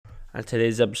On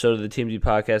today's episode of the Team D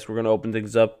podcast, we're going to open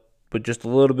things up with just a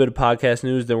little bit of podcast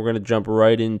news. Then we're going to jump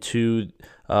right into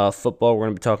football. We're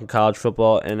going to be talking college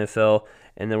football, NFL,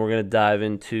 and then we're going to dive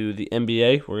into the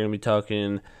NBA. We're going to be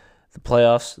talking the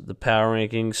playoffs, the power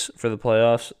rankings for the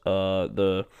playoffs,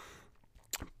 the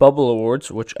bubble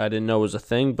awards, which I didn't know was a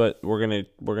thing, but we're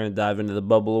gonna dive into the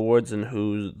bubble awards and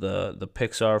who the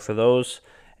picks are for those.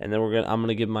 And then I'm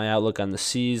gonna give my outlook on the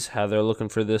C's, how they're looking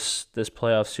for this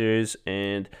playoff series,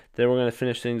 and then we're gonna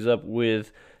finish things up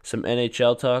with some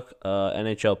NHL talk.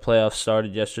 NHL playoffs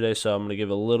started yesterday, so I'm gonna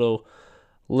give a little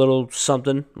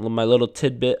something, my little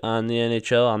tidbit on the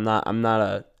NHL. I'm not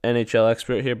a NHL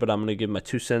expert here, but I'm gonna give my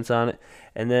 2 cents on it,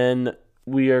 and then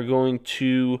we are going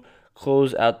to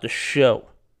close out the show.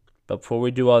 But before we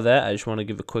do all that, I just want to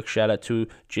give a quick shout out to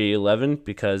J11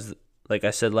 because, like I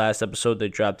said last episode, they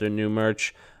dropped their new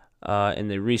merch and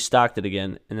they restocked it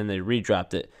again, and then they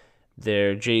redropped it.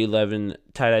 Their J11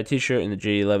 tie-dye t-shirt and the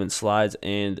J11 slides,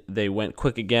 and they went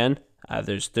quick again.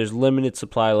 There's limited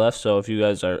supply left, so if you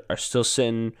guys are still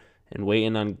sitting and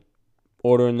waiting on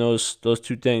ordering those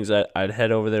two things, I'd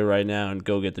head over there right now and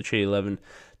go get the J11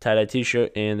 tie-dye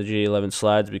t-shirt and the J11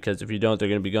 slides, because if you don't, they're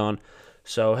going to be gone.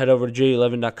 So head over to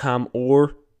j11.com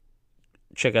or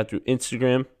check out through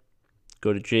Instagram.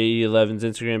 Go to J11's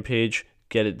Instagram page.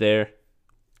 Get it there.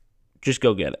 Just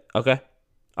go get it, okay?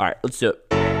 All right, let's do it.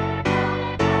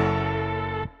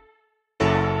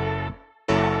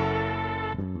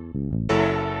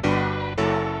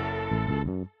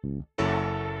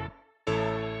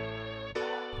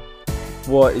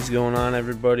 What is going on,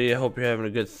 everybody? I hope you're having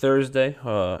a good Thursday.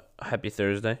 Happy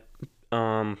Thursday.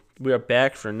 We are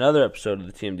back for another episode of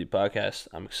the TMD podcast.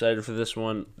 I'm excited for this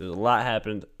one. There's a lot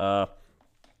happened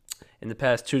in the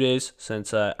past 2 days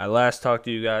since I last talked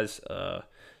to you guys.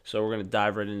 So we're going to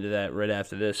dive right into that right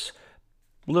after this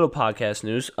little podcast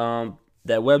news.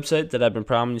 That website that I've been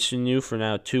promising you for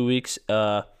now 2 weeks,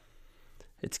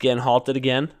 it's getting halted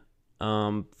again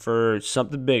for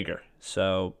something bigger.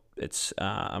 So it's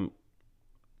I'm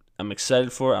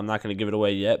excited for it. I'm not going to give it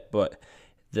away yet, but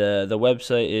the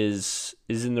website is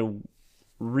in the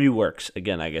reworks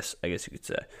again, I guess you could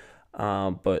say.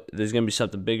 But there's gonna be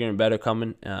something bigger and better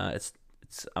coming.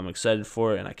 I'm excited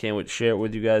for it, and I can't wait to share it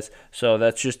with you guys. So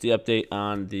that's just the update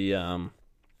on the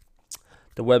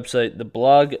website. The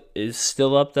blog is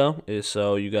still up though,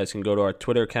 so you guys can go to our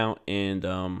Twitter account and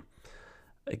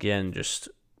again just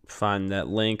find that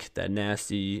link, that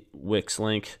nasty Wix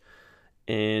link,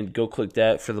 and go click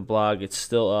that for the blog. It's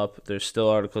still up. There's still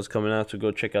articles coming out, so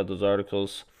go check out those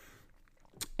articles.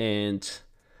 And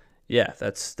yeah,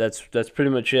 that's pretty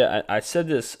much it. I said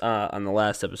this on the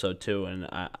last episode too, and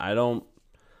I'm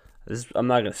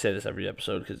not gonna say this every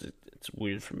episode because it's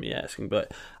weird for me asking.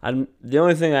 But the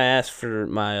only thing I ask for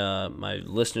my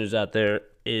listeners out there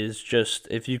is just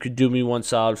if you could do me one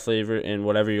solid favor in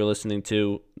whatever you're listening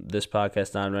to this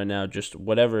podcast on right now, just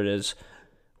whatever it is.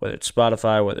 Whether it's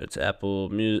Spotify, whether it's Apple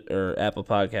Music or Apple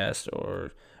Podcast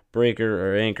or Breaker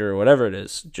or Anchor or whatever it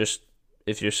is, just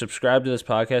if you're subscribed to this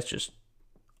podcast, just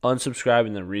unsubscribe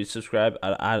and then resubscribe.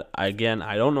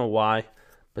 I don't know why,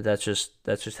 but that's just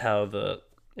how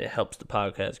it helps the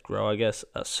podcast grow, I guess.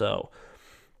 So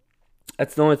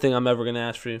that's the only thing I'm ever gonna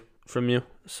ask from you.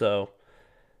 So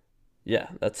yeah,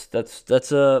 that's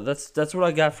what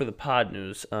I got for the pod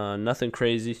news. Nothing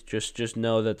crazy. Just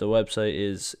know that the website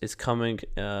is coming,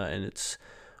 and it's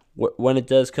when it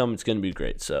does come, it's gonna be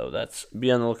great. So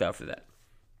be on the lookout for that.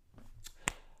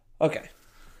 Okay,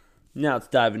 now let's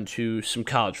dive into some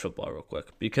college football real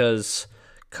quick, because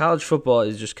college football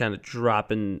is just kind of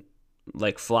dropping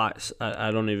like flies.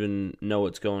 I don't even know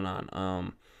what's going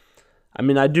on. I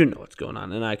mean, I do know what's going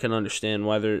on, and I can understand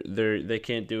why they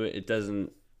can't do it. It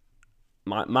doesn't.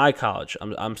 My college,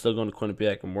 I'm still going to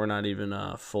Quinnipiac, and we're not even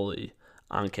fully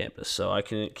on campus, so I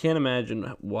can't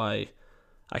imagine why.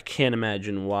 I can't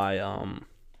imagine why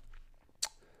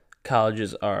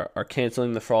colleges are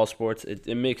canceling the fall sports.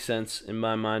 It makes sense in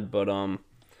my mind, but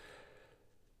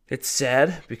it's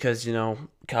sad because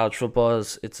college football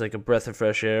it's like a breath of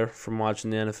fresh air from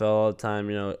watching the NFL all the time,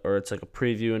 or it's like a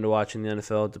preview into watching the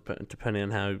NFL, depending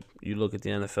on how you look at the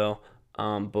NFL.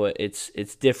 But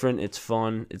it's different, it's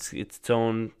fun, it's its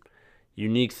own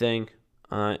unique thing,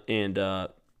 and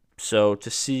so to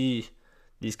see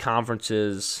these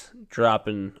conferences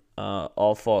dropping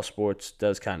all fall sports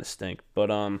does kind of stink.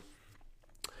 But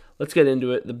let's get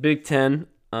into it. The Big Ten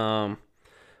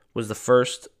was the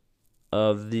first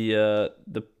of the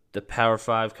Power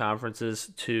 5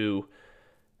 conferences to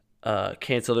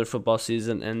cancel their football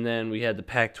season, and then we had the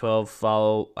Pac-12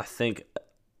 follow, I think,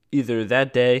 either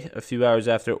that day, a few hours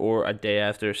after, or a day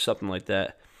after, something like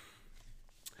that.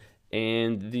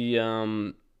 and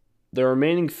the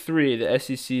remaining three, the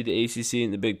SEC, the ACC,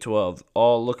 and the Big 12,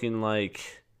 all looking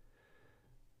like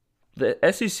the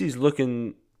SEC is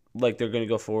looking like they're going to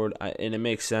go forward, and it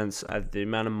makes sense. The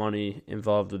amount of money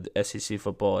involved with SEC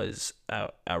football is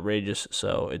outrageous.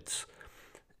 So it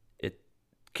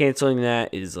canceling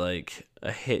that is like a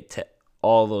hit to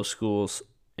all those schools,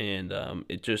 and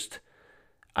it just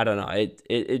I don't know.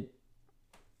 It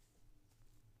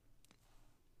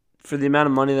for the amount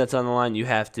of money that's on the line, you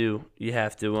have to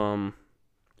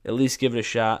at least give it a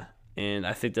shot, and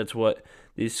I think that's what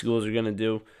these schools are going to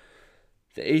do.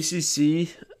 The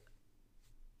ACC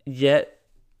yet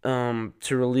to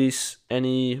release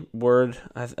any word.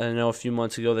 I know a few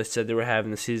months ago they said they were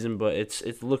having the season, but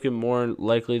it's looking more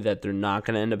likely that they're not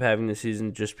going to end up having the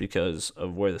season just because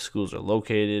of where the schools are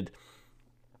located.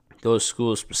 Those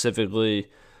schools specifically,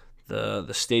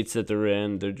 the states that they're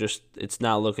in, it's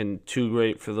not looking too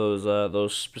great for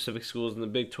those specific schools in the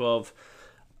Big 12.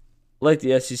 Like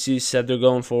the SEC said, they're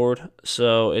going forward.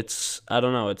 So I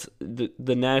don't know. It's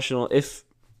the national if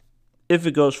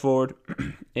it goes forward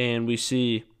and we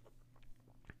see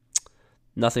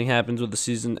nothing happens with the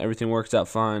season, everything works out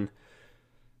fine,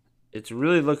 it's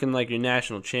really looking like your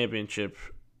national championship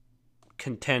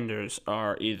contenders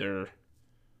are either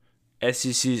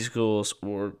SEC schools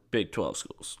or Big 12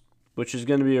 schools, which is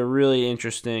going to be a really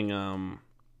interesting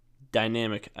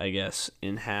dynamic, I guess,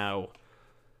 in how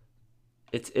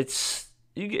it's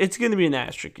going to be an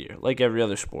asterisk year, like every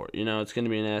other sport. It's going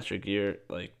to be an asterisk year,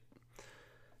 like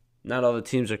not all the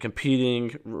teams are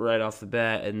competing right off the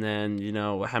bat, and then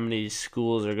how many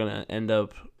schools are going to end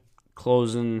up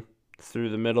closing through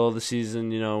the middle of the season.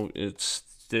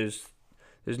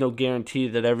 There's no guarantee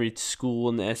that every school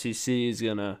in the SEC is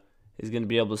gonna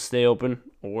be able to stay open,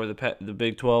 or the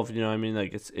Big 12. You know what I mean?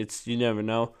 Like it's you never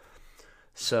know.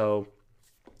 So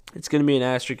it's gonna be an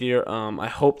asterisk year. I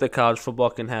hope that college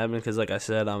football can happen because, like I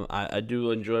said, I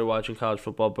do enjoy watching college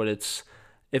football, but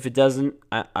if it doesn't,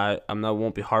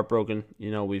 won't be heartbroken.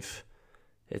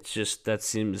 It's just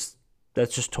that's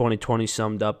just 2020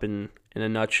 summed up in a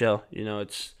nutshell.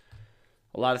 It's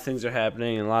a lot of things are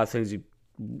happening and a lot of things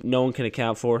no one can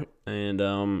account for, and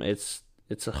it's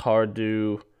hard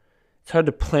to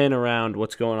plan around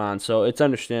what's going on. So it's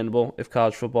understandable if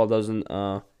college football doesn't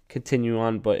continue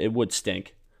on, but it would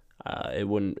stink. It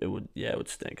would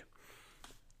stink.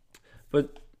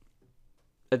 But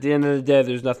at the end of the day,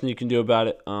 there's nothing you can do about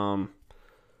it. The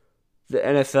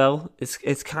NFL,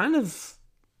 it's kind of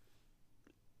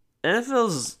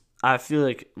NFL's. I feel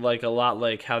like a lot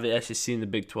like how the SEC and the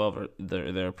Big 12 are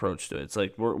their approach to it. It's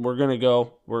like we're gonna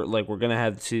go. We're gonna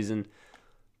have the season,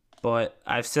 but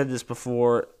I've said this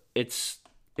before. It's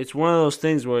one of those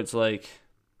things where it's like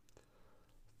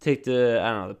take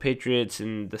the Patriots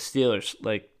and the Steelers,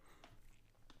 like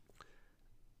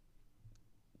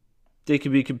they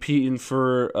could be competing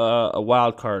for a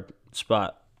wild card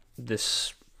spot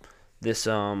this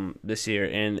year,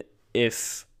 and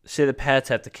if say the Pats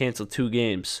have to cancel 2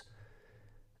 games,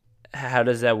 how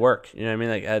does that work? You know what I mean?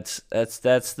 Like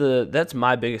that's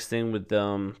my biggest thing with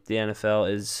the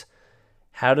NFL is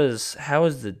how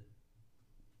is the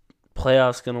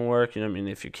playoffs gonna work? You know what I mean?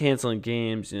 If you're canceling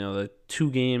games, the 2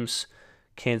 games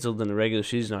canceled in the regular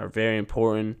season are very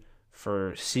important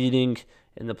for seeding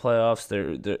in the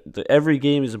playoffs. Every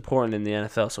game is important in the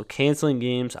NFL. So canceling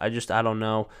games, I don't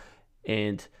know.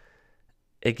 And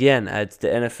again, it's the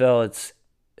NFL. It's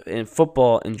in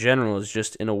football in general is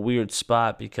just in a weird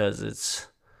spot because it's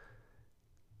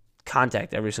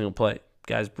contact every single play.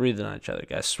 Guys breathing on each other,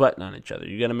 guys sweating on each other.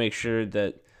 You got to make sure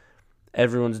that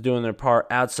everyone's doing their part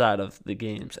outside of the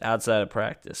games, outside of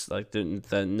practice. Like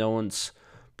that no one's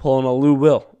pulling a Lou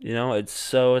Will.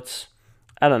 It's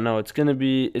I don't know. It's gonna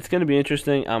be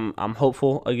interesting. I'm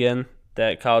hopeful again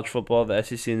that college football, the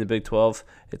SEC and the Big 12,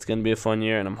 it's gonna be a fun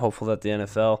year, and I'm hopeful that the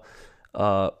NFL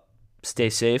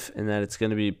stay safe and that it's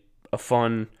gonna be a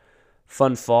fun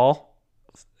fall.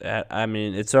 I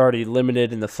mean, it's already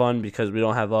limited in the fun because we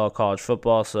don't have all college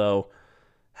football. So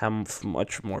how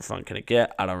much more fun can it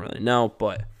get? I don't really know,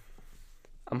 but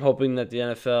I'm hoping that the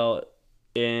NFL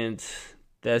and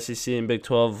the SEC and Big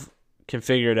 12 can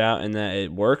figure it out and that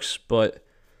it works, but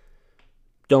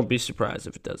don't be surprised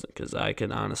if it doesn't, because I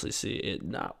can honestly see it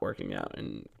not working out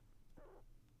and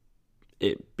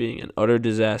it being an utter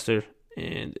disaster,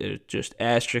 and it just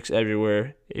asterisks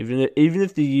everywhere. Even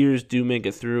if the years do make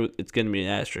it through, it's going to be an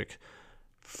asterisk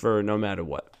for no matter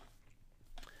what.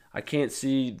 I can't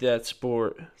see that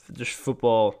sport, just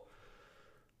football,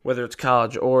 whether it's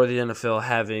college or the NFL,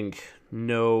 having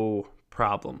no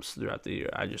problems throughout the year.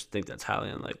 I just think that's highly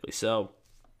unlikely. So,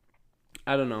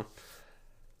 I don't know.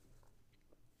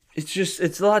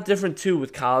 it's a lot different too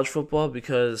with college football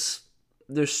because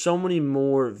there's so many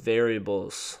more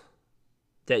variables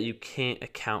that you can't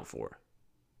account for.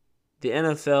 The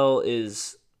NFL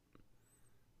is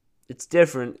it's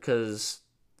different because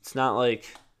it's not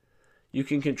like you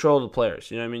can control the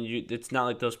players. You know what I mean? It's not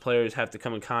like those players have to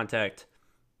come in contact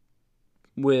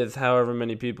with however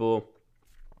many people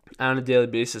on a daily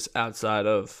basis outside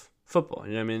of football.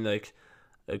 You know what I mean? Like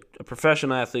a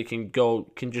professional athlete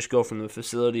can just go from the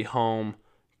facility home,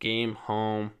 game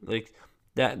home, like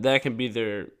that can be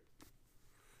their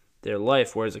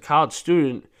life. Whereas a college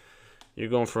student, you're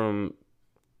going from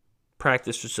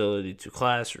practice facility to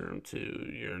classroom to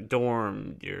your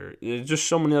dorm. There's just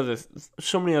so many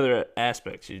other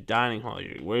aspects. Your dining hall.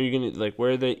 Where are you gonna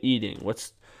where are they eating?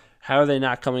 How are they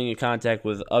not coming in contact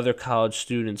with other college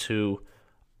students who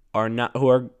are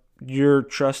you're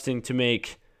trusting to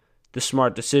make the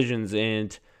smart decisions,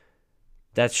 and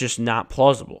that's just not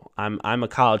plausible. I'm a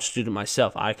college student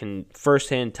myself. I can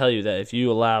firsthand tell you that if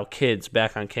you allow kids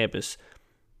back on campus,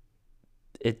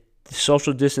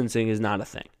 social distancing is not a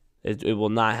thing. It will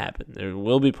not happen. There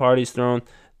will be parties thrown.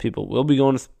 People will be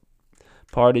going to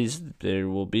parties. There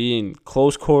will be in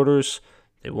close quarters.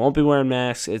 They won't be wearing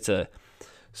masks.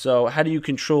 So how do you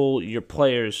control your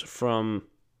players from?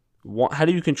 How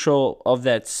do you control of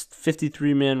that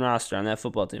 53-man roster on that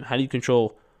football team? How do you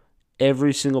control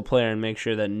every single player and make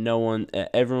sure that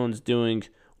everyone's doing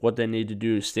what they need to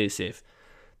do to stay safe?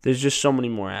 There's just so many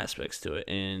more aspects to it,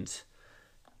 and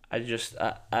I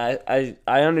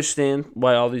understand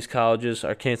why all these colleges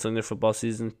are canceling their football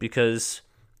season because,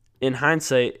 in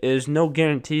hindsight, there's no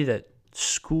guarantee that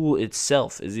school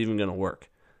itself is even going to work.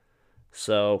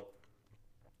 So,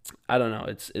 I don't know.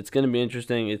 It's going to be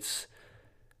interesting.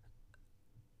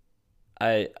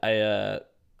 I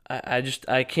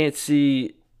can't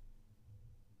see.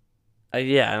 I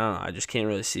don't know. I just can't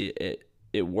really see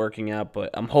it working out, but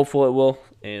I'm hopeful it will,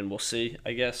 and we'll see.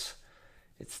 I guess.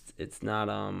 It's not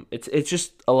it's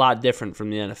just a lot different from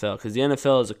the NFL because the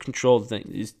NFL is a controlled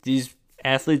thing. These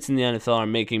athletes in the NFL are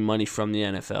making money from the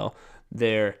NFL.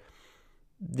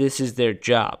 This is their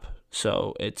job.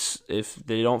 So if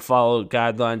they don't follow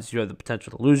guidelines, you have the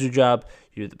potential to lose your job.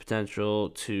 You have the potential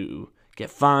to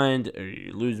get fined or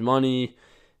you lose money.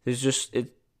 The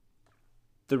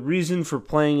reason for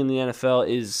playing in the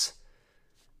NFL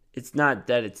it's not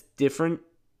that it's different,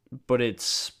 but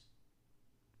it's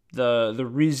the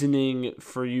reasoning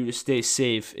for you to stay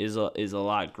safe is a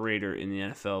lot greater in the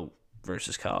NFL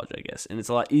versus college, I guess. And it's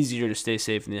a lot easier to stay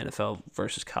safe in the NFL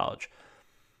versus college.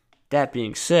 That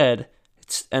being said,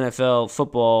 it's NFL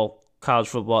football, college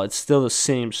football, it's still the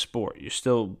same sport. You're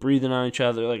still breathing on each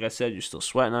other. Like I said, you're still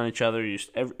sweating on each other,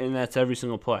 and that's every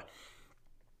single play.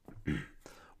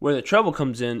 Where the trouble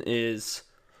comes in is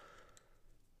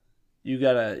you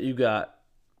got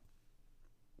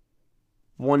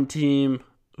one team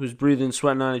who's breathing,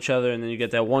 sweating on each other, and then you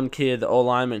get that one kid, the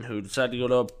O-lineman, who decided to go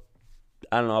to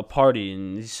a party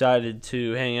and decided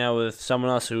to hang out with someone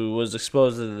else who was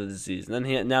exposed to the disease. And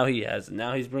then now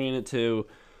he's bringing it to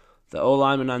the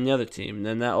O-lineman on the other team, and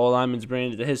then that O-lineman's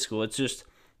bringing it to his school. It's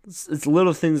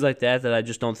little things like that I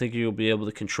just don't think you'll be able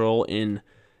to control in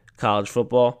college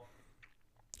football.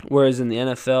 Whereas in the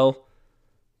NFL,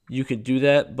 you could do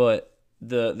that, but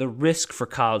the risk for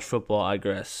college football, I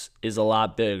guess, is a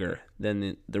lot bigger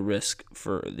than the risk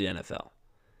for the NFL.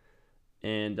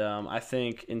 And I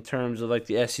think in terms of like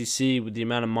the SEC, with the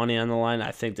amount of money on the line,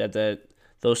 I think that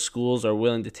those schools are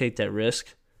willing to take that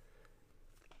risk.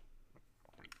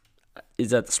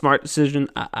 Is that the smart decision?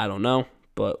 I don't know,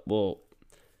 but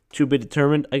to be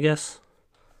determined, I guess.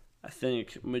 I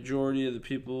think majority of the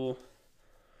people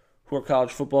who are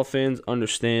college football fans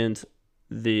understand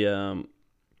what's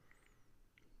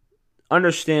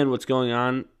going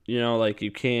on. You know, like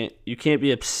you can't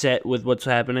be upset with what's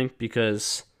happening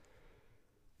because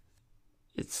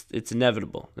it's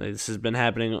inevitable. This has been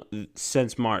happening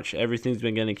since March. Everything's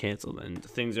been getting canceled, and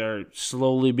things are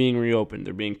slowly being reopened.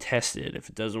 They're being tested. If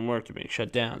it doesn't work, they're being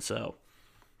shut down. So,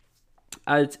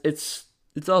 it's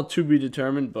all to be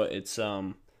determined, but it's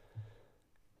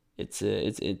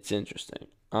interesting.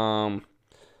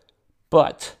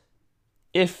 But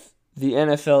if the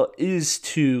NFL is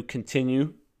to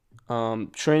continue,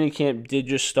 training camp did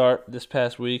just start this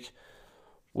past week,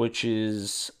 which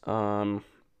is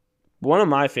one of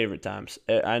my favorite times.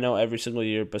 I know every single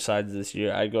year besides this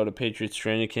year, I go to Patriots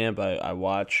training camp. I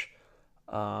watch.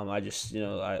 I just,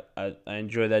 I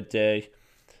enjoy that day.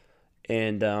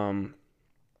 And a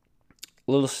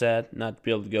little sad not to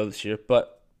be able to go this year,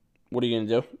 but what are you going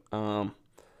to do?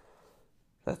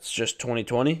 That's just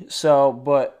 2020. So,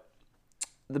 but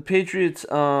the Patriots,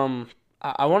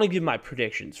 I want to give my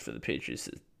predictions for the Patriots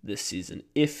this season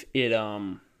if it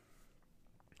all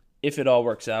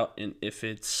works out and if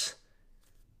it's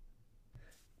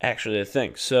actually a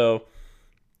thing. So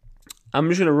I'm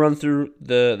just gonna run through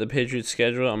the Patriots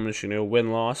schedule. I'm just gonna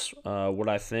win loss, what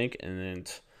I think, and then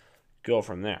go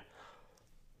from there.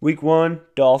 Week 1,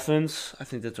 Dolphins. I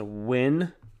think that's a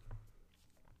win.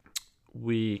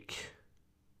 Week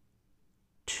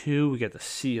 2, we got the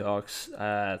Seahawks.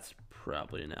 That's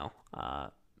probably an L.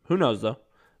 Who knows, though?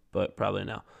 But probably an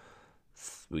L.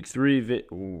 Week 3,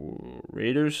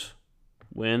 Raiders.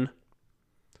 Win.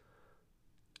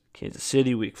 Kansas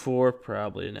City, week 4.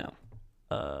 Probably an L.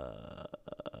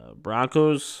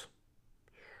 Broncos.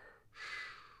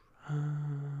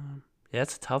 Yeah,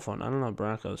 it's a tough one. I don't know,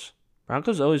 Broncos.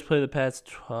 Broncos always play the Pats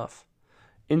tough.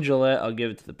 In Gillette, I'll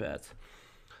give it to the Pats.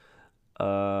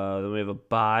 Then we have a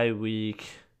bye week.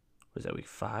 Was that week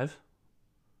 5?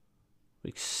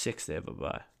 Week 6 they have a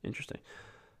bye. Interesting.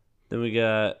 Then we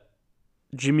got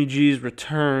Jimmy G's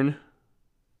return.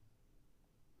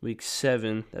 Week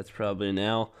 7. That's probably an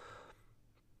L.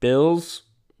 Bills.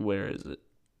 Where is it?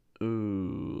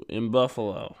 Ooh, in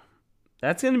Buffalo.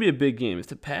 That's going to be a big game. If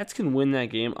the Pats can win that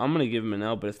game, I'm going to give them an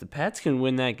L. But if the Pats can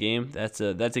win that game, that's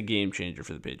a game changer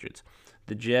for the Patriots.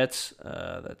 The Jets,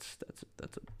 that's a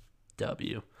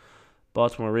W.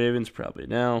 Baltimore Ravens, probably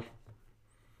an L.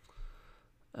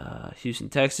 Houston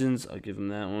Texans, I'll give them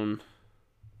that one.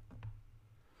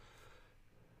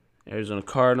 Arizona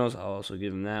Cardinals, I'll also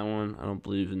give them that one.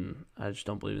 I just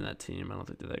don't believe in that team. I don't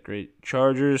think they're that great.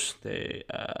 Chargers,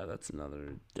 that's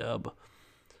another dub.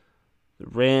 The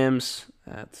Rams,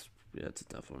 that's a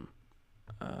tough one.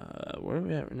 Where are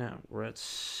we at right now? We're at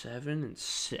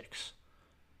 7-6.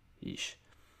 Yeesh.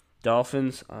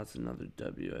 Dolphins, that's another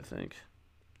W, I think.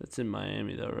 That's in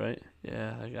Miami, though, right?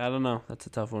 Yeah, I don't know. That's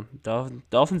a tough one.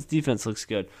 Dolphins defense looks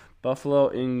good. Buffalo,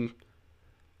 I'm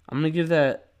gonna give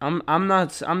that.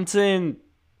 I'm saying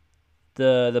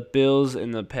the Bills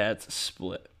and the Pats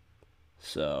split.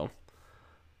 So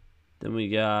then we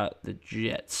got the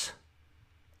Jets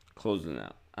closing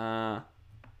out. I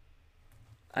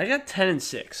got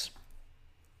 10-6.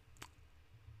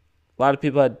 A lot of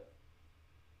people had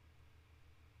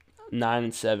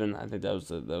 9-7. I think that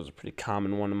was a pretty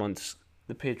common one amongst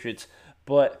the Patriots.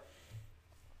 But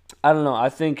I don't know. I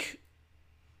think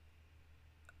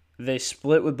they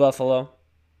split with Buffalo.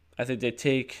 I think they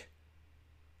take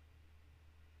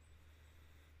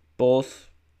both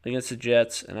against the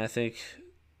Jets, and I think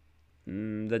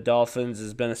the Dolphins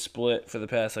has been a split for the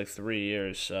past 3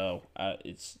 years. So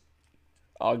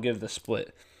I'll give the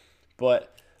split.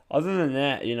 But other than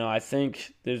that, I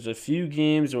think there's a few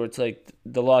games where it's like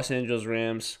the Los Angeles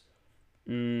Rams.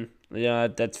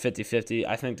 That's 50-50.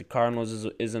 I think the Cardinals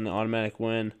is an automatic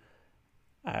win.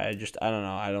 I don't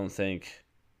know. I don't think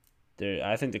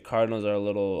I think the Cardinals are a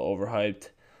little overhyped.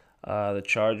 The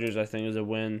Chargers, I think, is a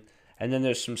win. And then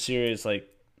there's some serious,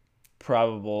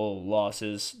 probable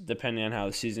losses depending on how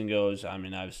the season goes. I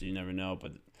mean, obviously you never know,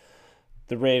 but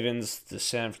the Ravens, the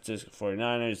San Francisco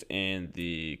 49ers, and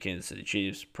the Kansas City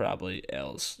Chiefs, probably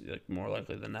L's. More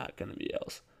likely than not going to be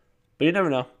L's. But you never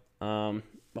know.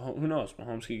 Who knows?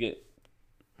 Mahomes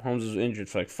was injured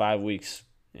for 5 weeks,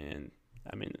 and,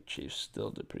 the Chiefs still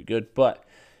did pretty good. But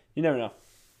you never know.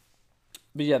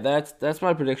 But yeah, that's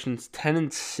my predictions.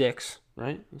 10-6,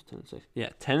 right? It was 10-6. Yeah,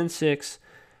 10-6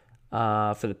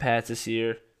 for the Pats this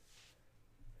year.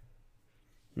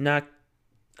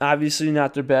 Obviously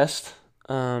not their best.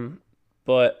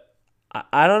 But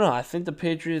I don't know. I think the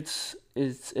Patriots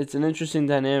it's an interesting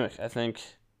dynamic. I think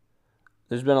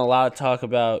there's been a lot of talk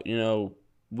about,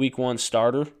 week 1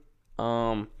 starter.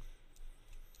 I'm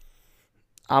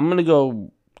gonna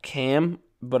go Cam,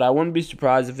 but I wouldn't be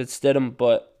surprised if it's Stidham.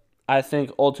 But I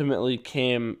think ultimately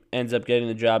Cam ends up getting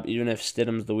the job, even if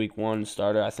Stidham's the week 1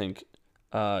 starter. I think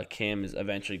Cam is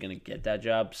eventually gonna get that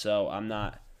job. So I'm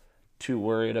not too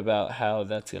worried about how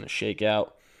that's gonna shake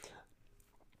out.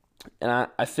 And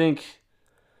I think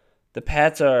the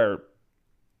Pats have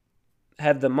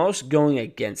the most going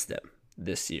against them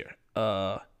this year.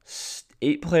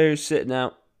 8 players sitting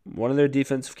out, one of their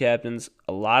defensive captains,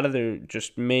 a lot of their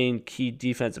just main key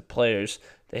defensive players.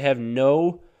 They have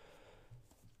no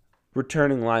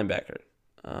returning linebacker.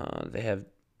 They have,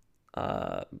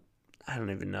 I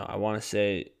don't even know. I want to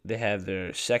say they have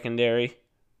their secondary,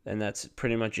 and that's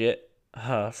pretty much it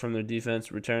from their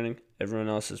defense returning. Everyone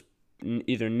else is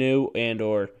either new and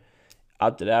or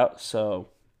opted out. So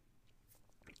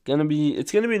it's gonna be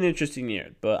an interesting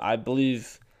year. But I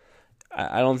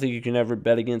don't think you can ever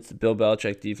bet against the Bill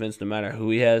Belichick defense, no matter who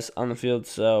he has on the field.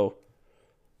 So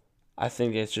I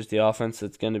think it's just the offense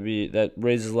that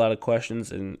raises a lot of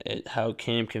questions, and how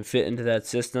Cam can fit into that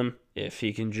system, if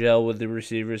he can gel with the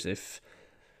receivers, if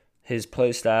his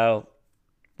play style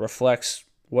reflects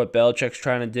what Belichick's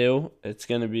trying to do. It's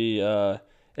gonna be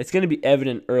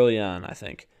evident early on. I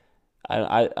think.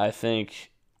 I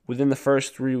think within the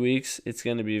first 3 weeks, it's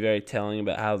gonna be very telling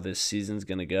about how this season's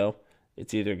gonna go.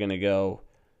 It's either gonna go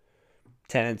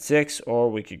 10-6,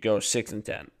 or we could go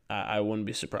 6-10. I wouldn't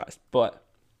be surprised, but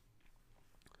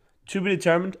to be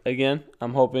determined. Again,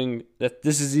 I'm hoping that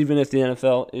this is even if the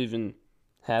NFL even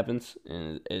happens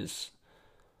and is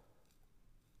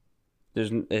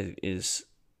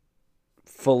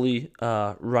fully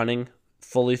running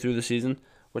fully through the season,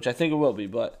 which I think it will be,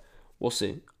 but we'll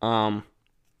see.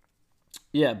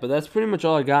 Yeah, but that's pretty much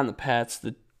all I got in the Pats.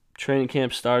 The training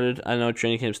camp started. I know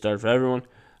training camp started for everyone.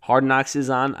 Hard Knocks is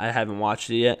on. I haven't watched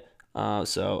it yet,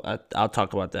 so I'll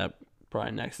talk about that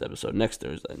probably next episode, next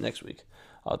Thursday, next week.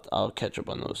 I'll catch up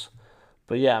on those.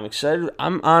 But yeah, I'm excited.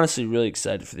 I'm honestly really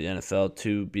excited for the NFL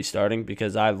to be starting,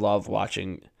 because I love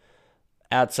watching.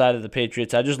 Outside of the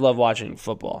Patriots, I just love watching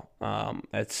football.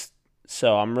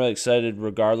 So I'm really excited,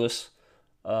 regardless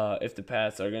if the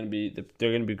Pats are they're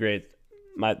gonna be great.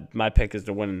 My pick is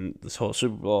to win this whole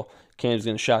Super Bowl. Cam's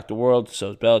gonna shock the world, so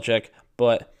is Belichick.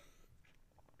 But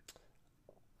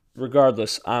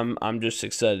regardless, I'm just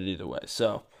excited either way.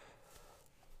 So,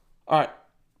 all right,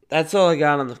 that's all I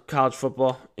got on the college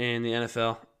football and the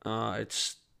NFL.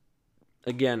 It's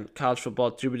Again, college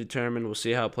football to be determined. We'll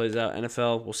see how it plays out.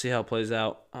 NFL, we'll see how it plays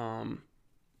out. I'm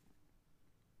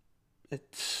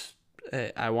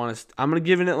gonna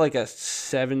give it like a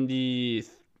 70.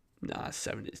 Nah,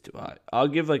 70 is too high. I'll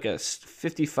give like a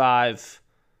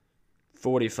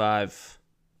 55-45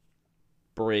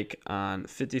 break on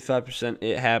 55%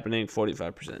 it happening,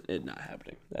 45% it not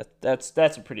happening. That's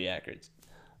a pretty accurate.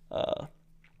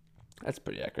 That's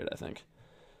pretty accurate, I think.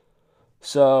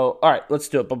 So, all right, let's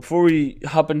do it. But before we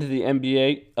hop into the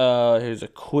NBA, here's a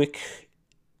quick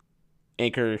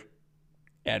Anchor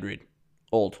ad read.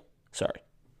 Sorry.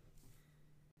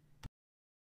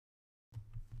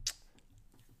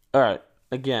 All right.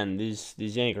 Again, these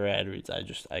Anchor ad reads,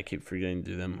 I keep forgetting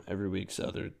to do them every week,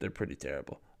 so they're pretty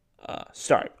terrible.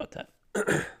 Sorry about that.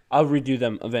 I'll redo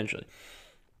them eventually.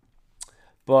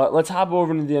 But let's hop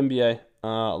over into the NBA.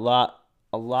 A lot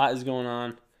is going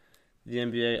on. The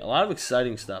NBA, a lot of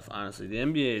exciting stuff, honestly. The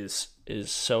NBA is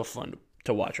so fun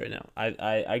to watch right now.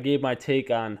 I gave my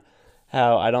take on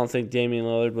how I don't think Damian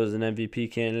Lillard was an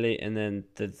MVP candidate, and then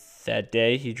that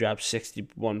day he dropped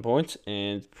 61 points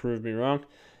and proved me wrong.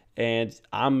 And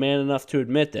I'm man enough to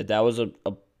admit that was a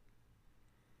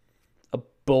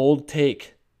bold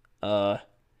take. And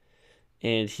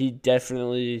he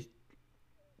definitely,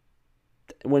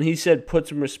 when he said put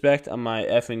some respect on my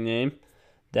effing name,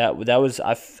 That was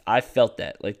I felt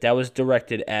that, like, that was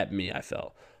directed at me. I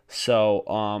felt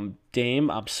so. Dame,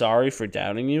 I'm sorry for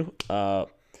doubting you.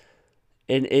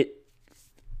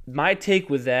 My take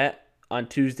with that on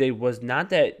Tuesday was not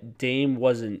that Dame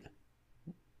wasn't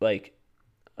like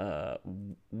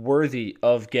worthy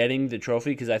of getting the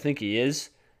trophy, because I think he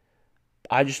is.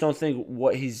 I just don't think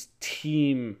what his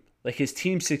team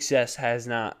success has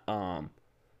not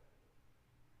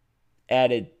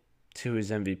added to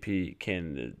his MVP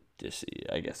candidacy,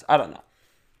 I guess. I don't know.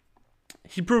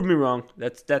 He proved me wrong.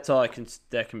 That's all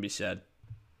that can be said.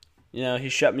 You know, he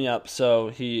shut me up, so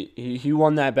he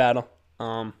won that battle.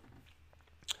 There's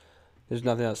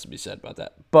nothing else to be said about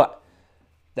that. But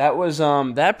that was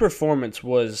that performance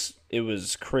was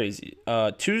crazy.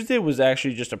 Tuesday was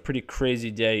actually just a pretty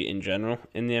crazy day in general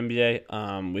in the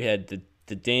NBA. We had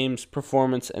the Dame's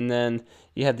performance, and then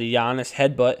you had the Giannis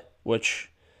headbutt, which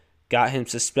got him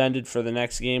suspended for the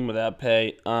next game without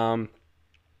pay. I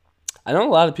know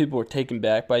a lot of people were taken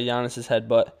back by Giannis's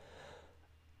headbutt,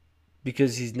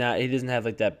 because he doesn't have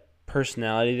like that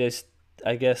personality.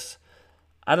 I guess,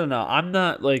 I don't know. I'm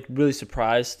not like really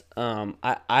surprised.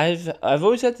 I've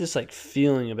always had this like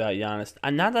feeling about Giannis.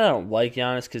 Not that I don't like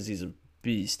Giannis, because he's a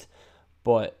beast,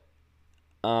 but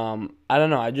I don't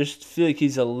know. I just feel like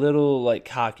he's a little like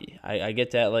cocky. I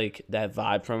get that like that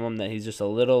vibe from him, that he's just a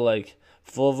little like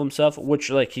full of himself,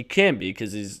 which like he can be,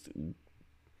 because he's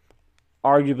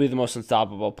arguably the most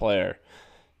unstoppable player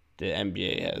the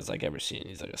NBA has like ever seen.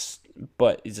 He's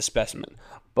a specimen.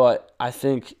 But I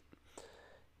think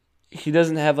he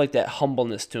doesn't have like that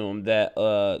humbleness to him that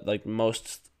like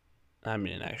most. I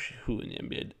mean, actually, who in the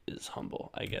NBA is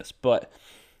humble, I guess. But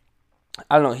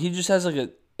I don't know. He just has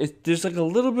like there's like a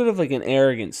little bit of like an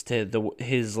arrogance to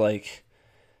his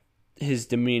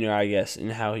demeanor, I guess,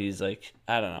 and how he's like,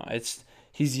 I don't know.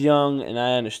 He's young, and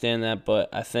I understand that, but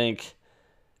I think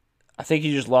I think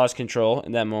he just lost control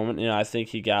in that moment. I think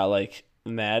he got like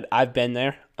mad. I've been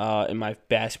there in my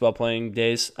basketball playing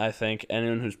days. I think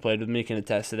anyone who's played with me can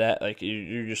attest to that. Like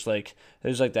you're just like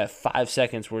there's like that 5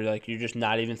 seconds where like you're just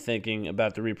not even thinking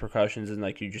about the repercussions and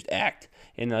like you just act.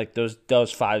 And like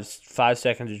those 5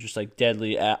 seconds are just like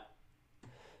deadly.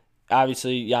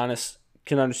 Obviously, Giannis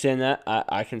can understand that.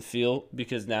 I can feel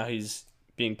because now he's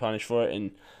being punished for it. And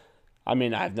I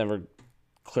mean, I've never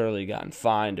clearly gotten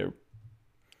fined or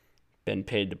been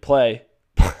paid to play,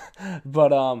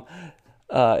 but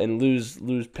and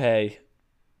lose pay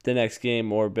the next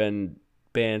game or been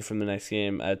banned from the next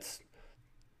game. That's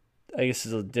I guess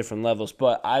it's different levels,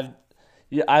 but I've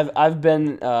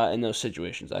been in those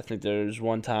situations. I think there's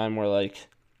one time where like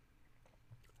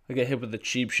I get hit with a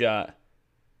cheap shot,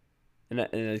 and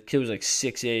the kid was like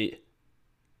 6'8",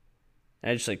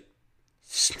 and I just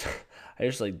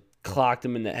like clocked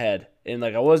him in the head, and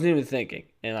like I wasn't even thinking,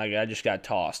 and like I just got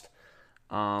tossed.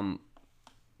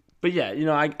 But yeah,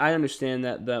 I understand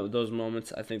that those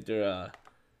moments. I think they're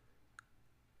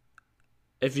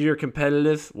if you're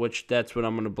competitive, which that's what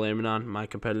I'm gonna blame it on, my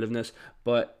competitiveness.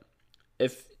 But I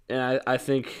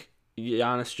think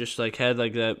Giannis just like had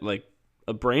like that like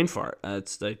a brain fart.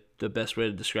 That's like the best way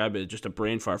to describe it. Just a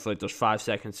brain fart for like those 5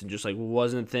 seconds and just like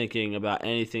wasn't thinking about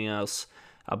anything else,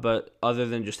 but other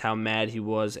than just how mad he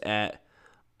was at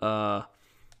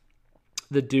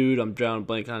the dude. I'm drawing a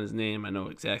blank on his name. I know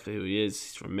exactly who he is.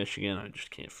 He's from Michigan. I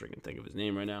just can't freaking think of his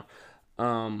name right now.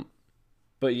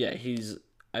 But yeah,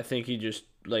 I think he just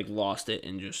like lost it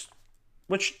and just,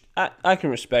 which I can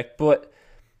respect, but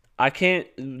I can't.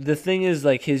 The thing is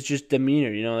like his just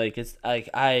demeanor. Like it's like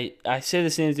I say the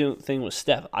same thing with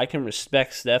Steph. I can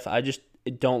respect Steph. I just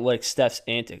don't like Steph's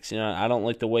antics. I don't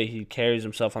like the way he carries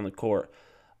himself on the court.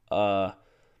 I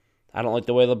don't like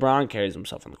the way LeBron carries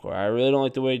himself on the court. I really don't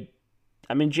like the way.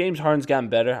 I mean, James Harden's gotten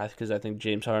better because I think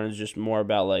James Harden's just more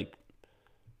about like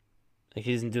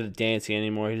he doesn't do the dancing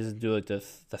anymore. He doesn't do like the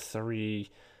three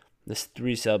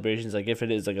celebrations. Like if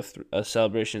it is like a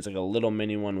celebration, it's like a little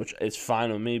mini one, which is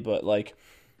fine with me. But like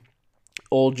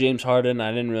old James Harden,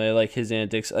 I didn't really like his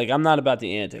antics. Like I'm not about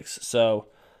the antics. So,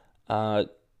 and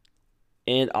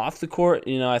off the court,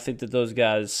 I think that those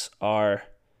guys are.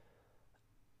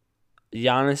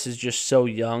 Giannis is just so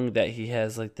young that he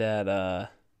has like that.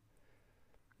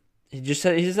 He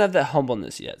doesn't have that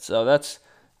humbleness yet. So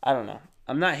I don't know.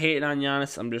 I'm not hating on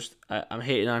Giannis. I'm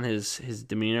hating on his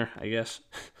demeanor, I guess,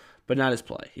 but not his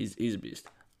play. He's a beast.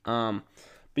 But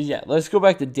yeah, let's go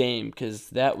back to Dame because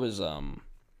that was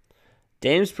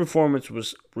Dame's performance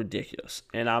was ridiculous,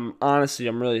 and I'm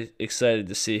really excited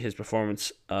to see his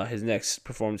performance, his next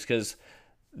performance because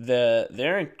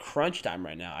they're in crunch time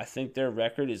right now. I think their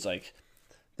record is like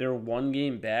they're one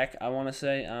game back. I want to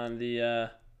say on the.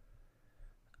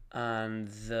 Who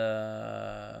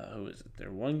is it?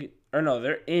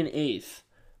 They're in eighth,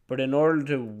 but in order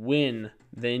to win,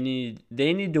 they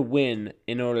need to win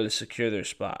in order to secure their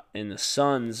spot. And the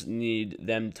Suns need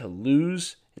them to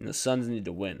lose, and the Suns need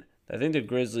to win. I think the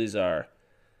Grizzlies are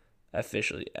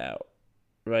officially out,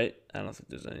 right? I don't think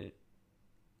there's any.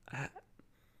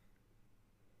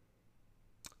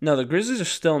 No, the Grizzlies are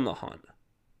still in the hunt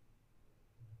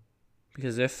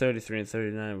because they're 33 and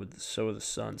 39. So are the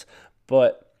Suns,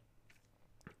 but.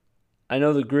 I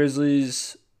know the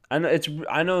Grizzlies. I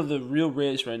know the real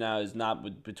race right now is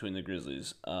not between the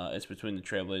Grizzlies. It's between the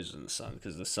Trailblazers and the Suns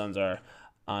because the Suns are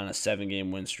on a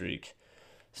 7-game win streak.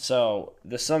 So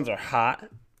the Suns are hot.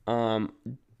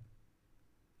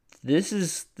 This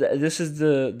is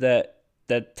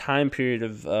that time period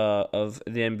of the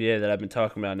NBA that I've been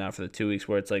talking about now for the 2 weeks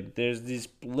where it's like there's these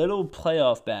little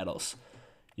playoff battles.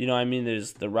 I mean,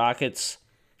 there's the Rockets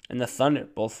and the Thunder,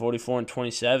 both 44 and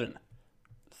 27.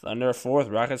 Thunder are fourth,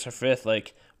 Rockets are fifth.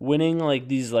 Like winning like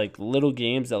these like little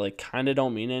games that like kind of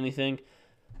don't mean anything.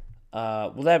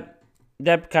 That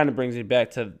kind of brings me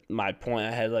back to my point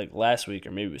I had like last week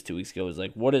or maybe it was 2 weeks ago. Was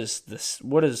like what does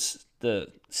the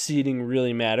seeding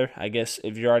really matter? I guess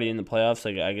if you're already in the playoffs,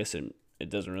 like I guess it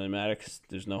doesn't really matter because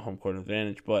there's no home court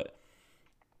advantage. But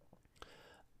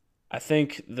I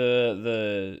think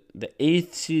the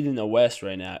 8th seed in the West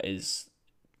right now is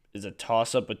a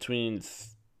toss up between.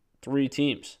 3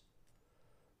 teams.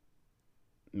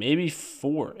 Maybe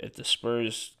 4 if the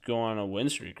Spurs go on a win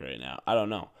streak right now. I don't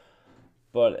know.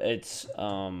 But it's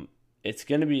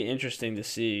going to be interesting to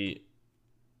see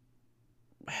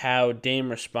how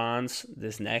Dame responds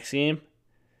this next game.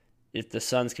 If the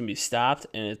Suns can be stopped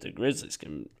and if the Grizzlies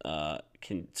can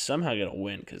somehow get a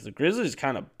win because the Grizzlies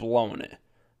kind of blowing it.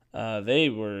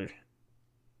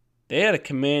 They had a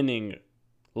commanding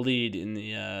lead in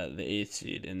the 8th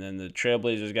seed, and then the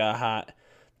Trailblazers got hot.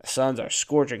 The Suns are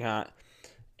scorching hot,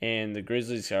 and the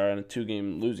Grizzlies are on a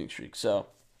 2-game losing streak. So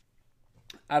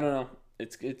I don't know.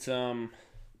 It's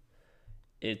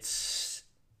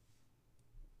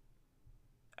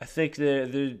I think they're I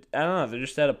don't know. They're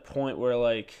just at a point where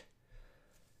like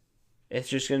it's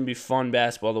just gonna be fun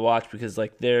basketball to watch because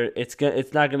like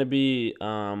it's not gonna be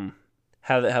how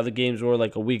the games were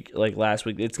like a week like last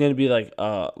week. It's gonna be like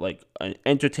an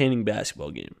entertaining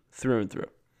basketball game through and through.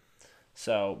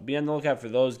 So be on the lookout for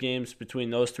those games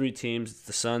between those 3 teams: it's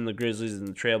the Sun, the Grizzlies, and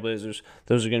the Trailblazers.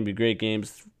 Those are gonna be great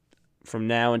games from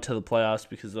now until the playoffs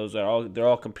because they're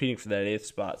all competing for that 8th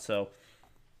spot. So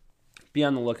be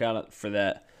on the lookout for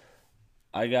that.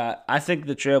 I think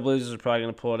the Trailblazers are probably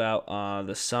going to pull it out.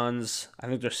 The Suns, I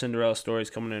think their Cinderella story is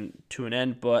coming in to an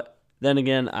end, but then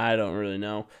again, I don't really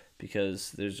know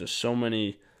because there's just so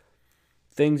many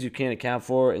things you can't account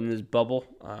for in this bubble.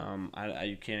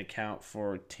 You can't account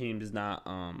for teams not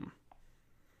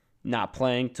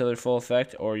playing to their full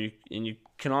effect, you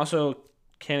can also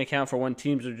can't account for when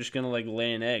teams are just going to like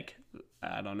lay an egg.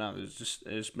 I don't know.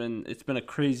 It's been a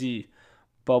crazy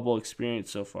bubble experience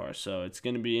so far, so it's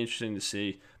going to be interesting to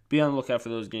see. Be on the lookout for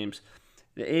those games.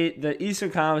 The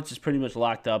Eastern Conference is pretty much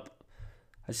locked up.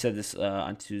 I said this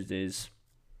on Tuesday's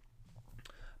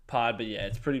pod, but yeah,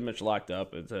 it's pretty much locked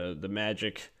up. It's the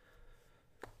Magic.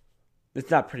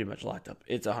 It's not pretty much locked up.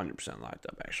 It's 100% locked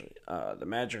up actually. The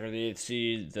Magic are the 8th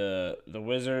seed. The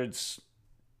Wizards,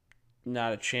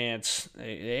 not a chance.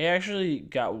 They actually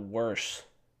got worse.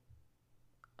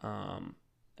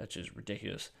 That's just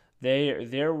ridiculous.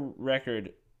 Their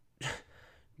record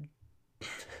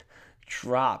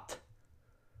dropped.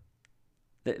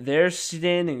 Their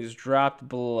standings dropped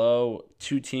below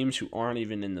 2 teams who aren't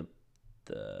even in the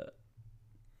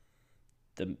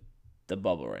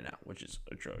bubble right now, which is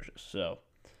atrocious. So,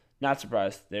 not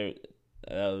surprised. That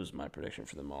was my prediction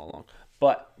for them all along.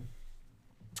 But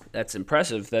that's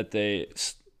impressive that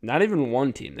not even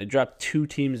 1 team. They dropped 2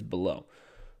 teams below.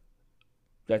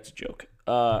 That's a joke.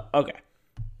 Okay.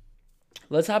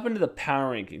 Let's hop into the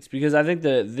power rankings because I think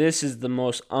that this is the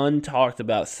most untalked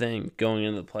about thing going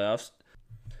into the playoffs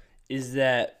is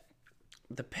that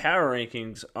the power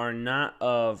rankings are not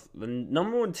of the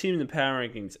number 1 team in the power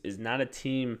rankings is not a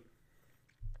team.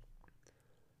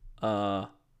 I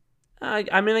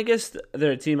guess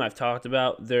they're a team I've talked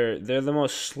about. They're the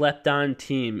most slept on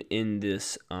team in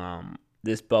this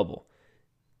bubble.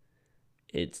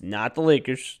 It's not the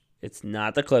Lakers. It's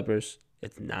not the Clippers.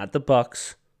 It's not the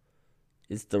Bucks.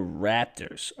 It's the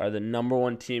Raptors are the number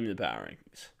 1 team in the power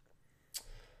rankings.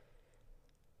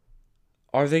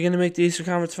 Are they going to make the Eastern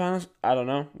Conference Finals? I don't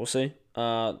know. We'll see.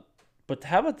 But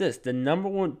how about this? The number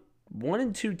 1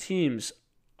 and 2 teams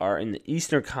are in the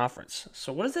Eastern Conference.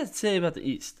 So what does that say about the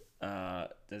East? I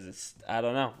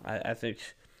don't know. I think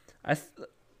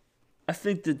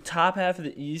the top half of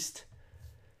the East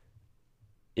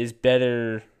is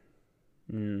better.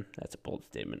 That's a bold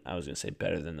statement. I was going to say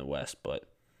better than the West, but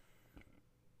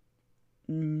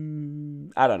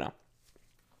I don't know.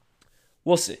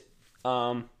 We'll see.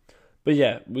 But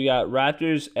yeah, we got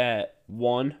Raptors at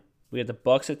 1. We got the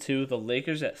Bucks at 2. The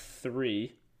Lakers at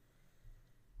 3.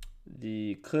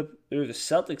 The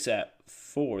Celtics at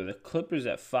 4. The Clippers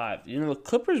at 5. The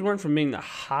Clippers went from being the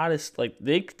hottest. Like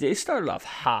they started off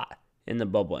hot in the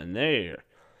bubble, and they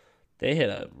hit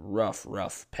a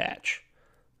rough patch.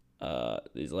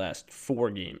 These last 4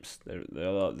 games,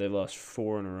 they lost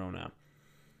 4 in a row now.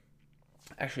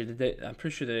 Actually, I'm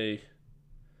pretty sure they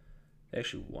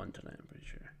actually won tonight. I'm pretty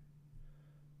sure.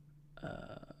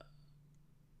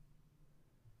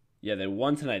 Yeah, they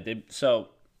won tonight.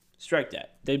 Strike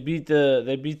that. They beat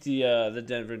the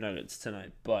Denver Nuggets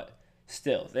tonight, but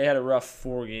still, they had a rough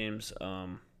 4 games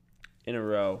in a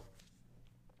row,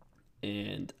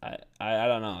 and I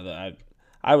don't know.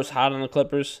 I was hot on the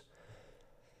Clippers.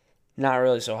 Not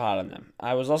really so hot on them.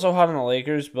 I was also hot on the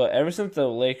Lakers, but ever since the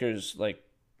Lakers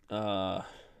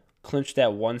clinched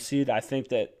that 1 seed, I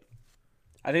think it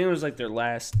was like their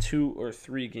last 2 or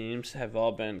 3 games have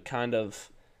all been kind of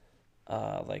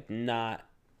not.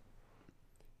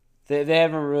 They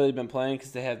haven't really been playing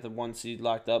because they had the 1 seed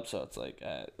locked up. So it's like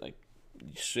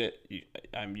shit.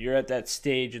 You're at that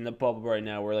stage in the bubble right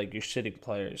now where like you're sitting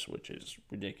players, which is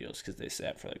ridiculous because they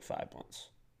sat for like 5 months.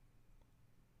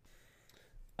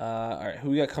 All right, who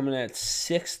we got coming in at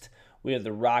 6th? We have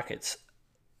the Rockets.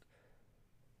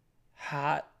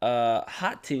 Hot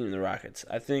team, the Rockets.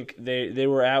 I think they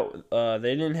were out.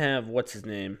 They didn't have what's his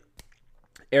name,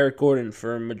 Eric Gordon,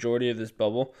 for a majority of this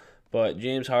bubble, but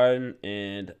James Harden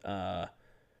and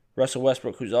Russell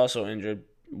Westbrook, who's also injured,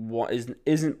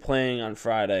 isn't playing on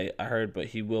Friday. I heard, but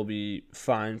he will be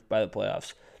fine by the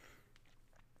playoffs.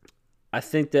 I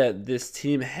think that this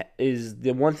team is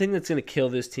the one thing that's going to kill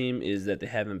this team is that they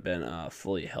haven't been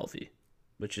fully healthy,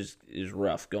 which is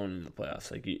rough going into the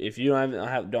playoffs. Like if you don't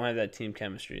have that team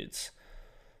chemistry, it's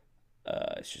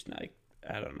just not.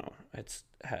 I don't know. It's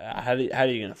how are you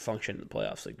going to function in the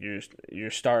playoffs? Like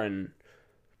you're starting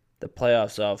the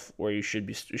playoffs off where you should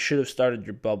have started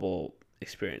your bubble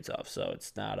experience off. So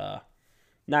it's not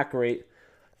great.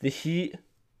 The Heat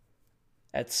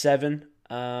at 7.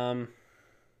 I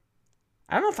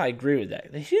don't know if I agree with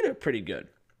that. The Heat are pretty good.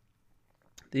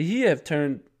 The Heat have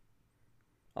turned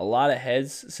a lot of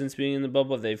heads since being in the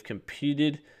bubble. They've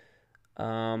competed.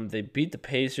 They beat the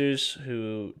Pacers,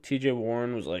 who TJ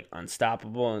Warren was like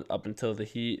unstoppable up until the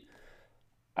Heat.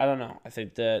 I don't know. I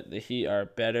think that the Heat are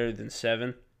better than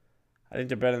 7. I think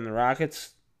they're better than the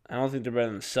Rockets. I don't think they're better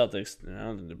than the Celtics. And I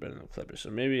don't think they're better than the Clippers. So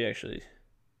maybe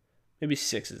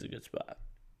 6 is a good spot.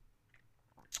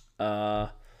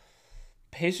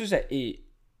 Pacers at 8.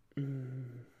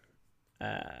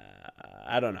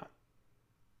 I don't know.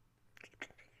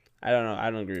 I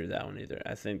don't agree with that one either.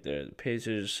 I think the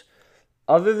Pacers,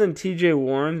 other than TJ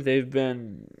Warren, they've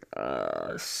been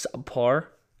subpar.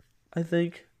 I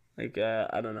think. Like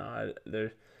I don't know.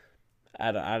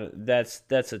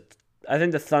 I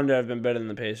think the Thunder have been better than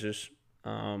the Pacers.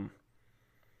 Yeah,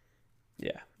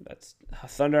 that's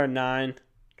Thunder at 9,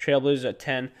 Trailblazers at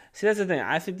 10. See, that's the thing.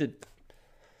 I think the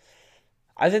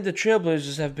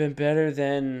Trailblazers have been better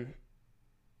than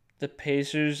the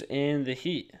Pacers and the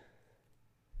Heat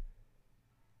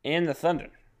and the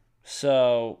Thunder.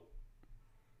 So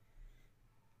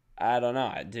I don't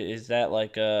know. Is that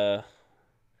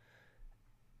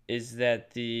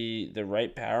the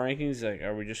right power rankings? Like,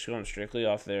 are we just going strictly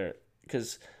off their?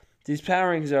 Because these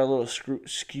power rankings are a little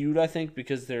skewed, I think,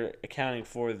 because they're accounting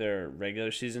for their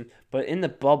regular season. But in the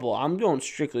bubble, I'm going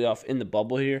strictly off in the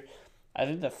bubble here. I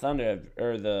think the Thunder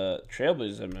or the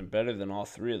Trailblazers have been better than all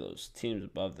 3 of those teams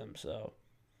above them. So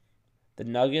the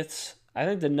Nuggets, I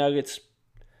think the Nuggets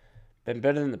been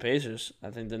better than the Pacers. I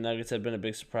think the Nuggets have been a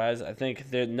big surprise. I think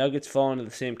the Nuggets fall into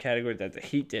the same category that the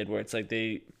Heat did, where it's like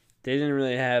they didn't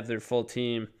really have their full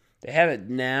team. They have it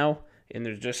now, and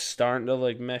they're just starting to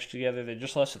like mesh together. They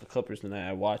just lost to the Clippers tonight.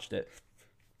 I watched it.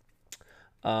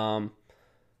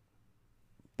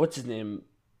 What's his name?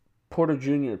 Porter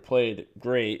Jr. played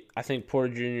great. I think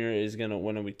Porter Jr. is gonna,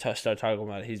 when we start talking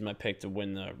about it, he's my pick to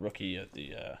win the rookie of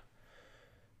the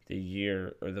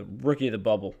year or the rookie of the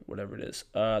bubble, whatever it is.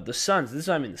 The Suns. This is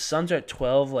what I mean. The Suns are at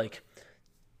 12. Like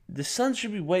the Suns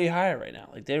should be way higher right now.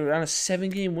 Like they were on a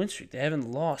 7-game win streak. They haven't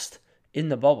lost in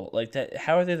the bubble like that.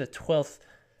 How are they the 12th?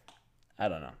 I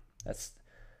don't know.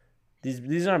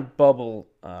 These aren't bubble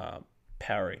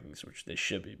power rankings, which they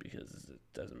should be because it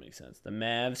doesn't make sense. The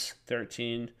Mavs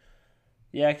 13.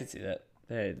 Yeah, I can see that.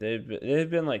 They've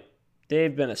been a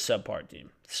subpar team.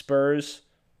 Spurs,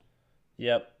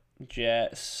 yep.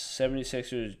 Jazz,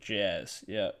 76ers, Jazz,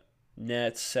 yep.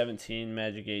 Nets 17,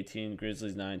 Magic 18,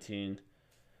 Grizzlies 19,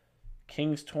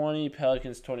 Kings 20,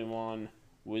 Pelicans 21,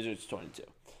 Wizards 22.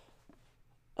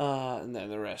 And then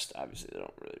the rest, obviously, they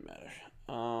don't really matter.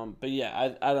 But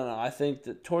yeah, I don't know. I think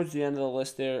that towards the end of the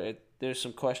list there's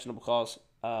some questionable calls.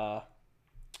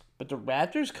 But the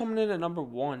Raptors coming in at number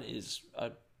 1 is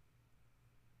a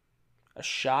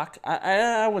shock.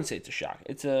 I wouldn't say it's a shock.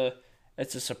 It's a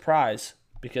surprise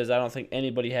because I don't think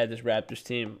anybody had this Raptors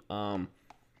team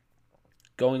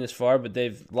going this far. But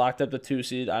they've locked up the 2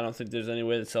 seed. I don't think there's any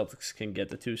way the Celtics can get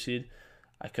the 2 seed.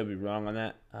 I could be wrong on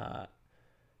that.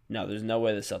 No, there's no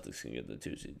way the Celtics can get the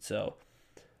 2 seed. So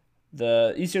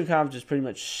the Eastern Conference is pretty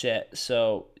much set.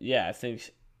 So yeah, I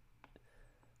think.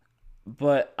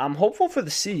 But I'm hopeful for the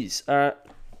C's,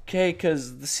 okay?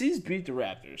 Because the C's beat the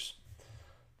Raptors.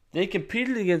 They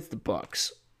competed against the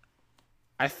Bucks.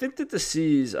 I think that the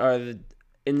C's are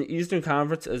in the Eastern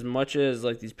Conference as much as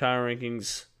like these power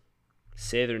rankings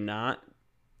say they're not.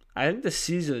 I think the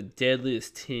C's are the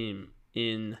deadliest team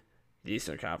in the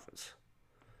Eastern Conference.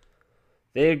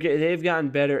 They've gotten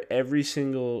better every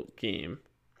single game.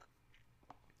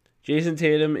 Jason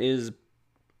Tatum is,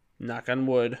 knock on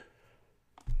wood,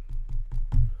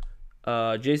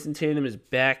 Jason Tatum is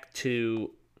back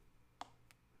to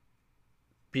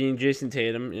being Jason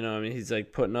Tatum. You know, I mean, he's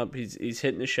like putting up, he's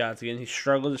hitting the shots again. He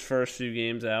struggled his first few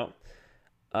games out.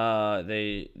 I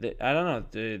don't know.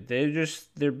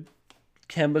 They're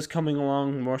Kemba's coming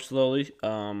along more slowly.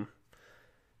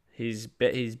 He's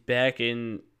back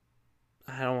in.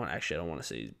 I don't want to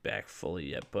say he's back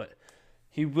fully yet, but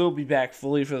he will be back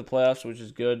fully for the playoffs, which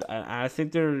is good. I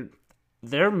think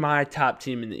they're my top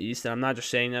team in the East, and I'm not just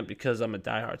saying that because I'm a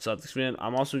diehard Celtics fan.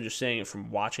 I'm also just saying it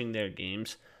from watching their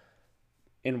games.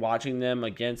 and watching them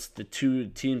against the two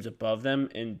teams above them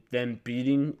and then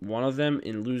beating one of them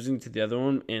and losing to the other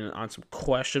one and on some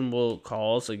questionable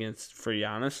calls against for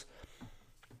Giannis,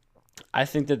 I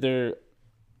think that they're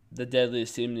the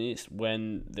deadliest team in the East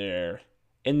when they're.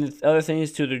 And the other thing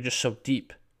is, too, they're just so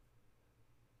deep.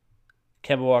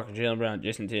 Kemba Walker, Jaylen Brown,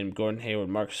 Jason Tatum, Gordon Hayward,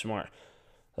 Marcus Smart.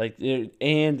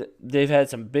 And they've had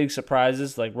some big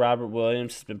surprises, like Robert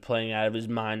Williams has been playing out of his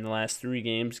mind the last 3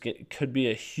 games. Could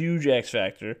be a huge X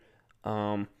factor.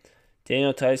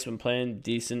 Daniel Tice been playing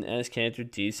decent. Enes Kanter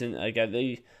decent.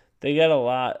 They got a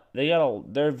lot.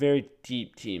 They're a very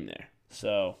deep team there.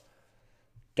 So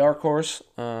dark horse,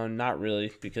 not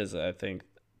really, because I think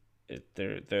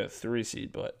they're a 3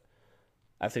 seed, but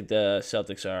I think the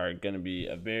Celtics are going to be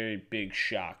a very big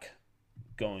shock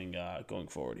going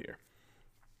forward here.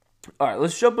 All right,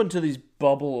 let's jump into these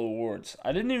bubble awards.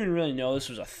 I didn't even really know this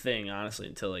was a thing, honestly,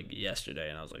 until like yesterday,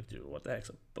 and I was like, dude, what the heck's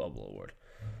a bubble award?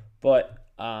 But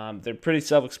they're pretty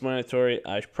self-explanatory.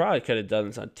 I probably could have done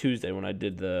this on Tuesday when I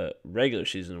did the regular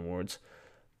season awards,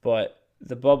 but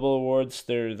the bubble awards,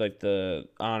 they're like the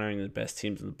honoring the best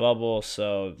teams in the bubble.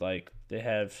 So like they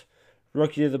have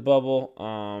rookie of the bubble.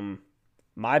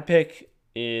 My pick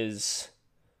is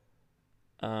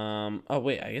oh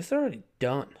wait, I guess they're already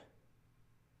done.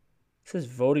 It says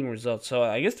voting results, so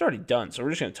I guess they're already done. So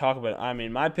we're just gonna talk about it. I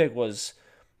mean, my pick was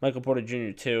Michael Porter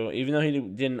Jr. too, even though he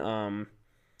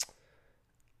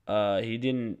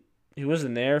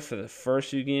wasn't there for the first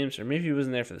few games, or maybe he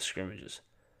wasn't there for the scrimmages.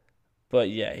 But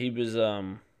yeah, he was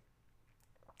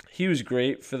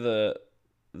great for the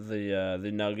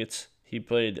Nuggets. He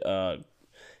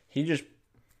just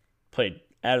played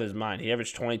out of his mind. He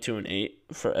averaged 22 and 8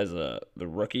 as the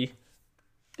rookie,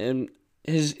 and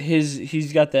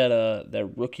he's got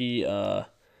that rookie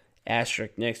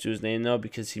asterisk next to his name though,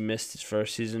 because he missed his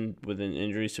first season with an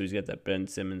injury, so he's got that Ben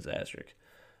Simmons asterisk,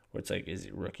 where it's like, is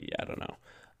he rookie? I don't know.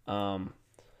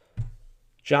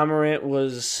 John Morant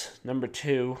was number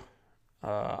 2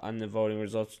 on the voting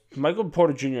results. Michael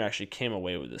Porter Jr. actually came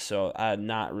away with this, so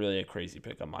not really a crazy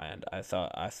pick on my end. I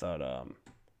thought I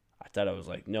was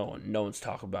like, no one's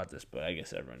talking about this, but I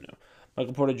guess everyone knew.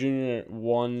 Michael Porter Jr.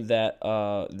 won that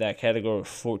category with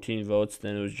 14 votes.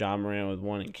 Then it was John Moran with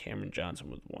 1 and Cameron Johnson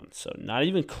with 1. So not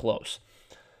even close.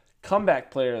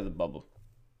 Comeback player of the bubble.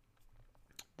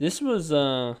 This was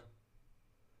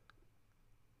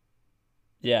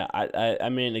yeah, I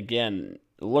mean, again,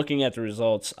 looking at the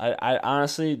results, I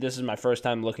honestly, this is my first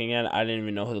time looking at it. I didn't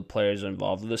even know who the players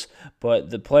involved with this, but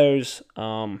the players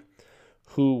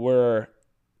who were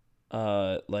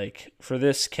like for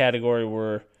this category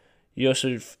were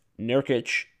Yusuf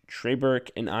Nurkic, Trey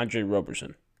Burke, and Andre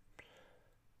Roberson.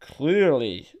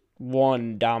 Clearly,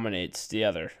 one dominates the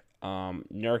other.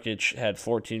 Nurkic had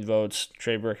 14 votes.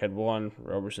 Trey Burke had 1.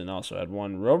 Roberson also had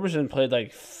 1. Roberson played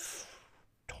like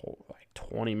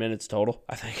 20 minutes total,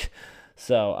 I think.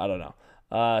 So, I don't know.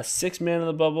 6th man of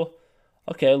the bubble.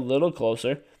 Okay, a little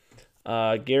closer.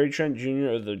 Gary Trent Jr.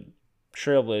 of the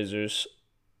Trailblazers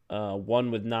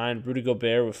won with 9. Rudy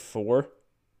Gobert with 4.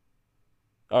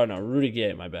 Oh, no, Rudy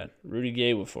Gay, my bad. Rudy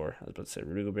Gay with 4. I was about to say,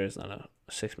 Rudy Gobert is not a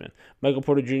 6th man. Michael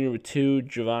Porter Jr. with 2.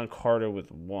 Javon Carter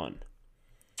with 1.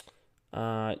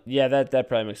 Yeah, that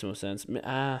probably makes the most sense.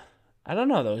 I don't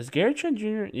know, though. Is Gary Trent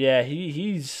Jr.? Yeah,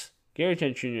 he's... Gary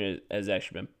Trent Jr. has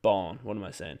actually been balling. What am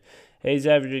I saying? He's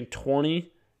averaging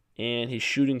 20, and he's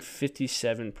shooting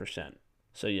 57%.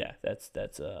 So, yeah, that's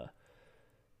yeah,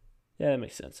 that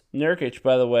makes sense. Nurkic,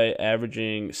 by the way,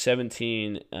 averaging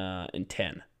 17 and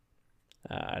 10.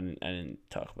 I didn't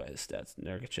talk about his stats.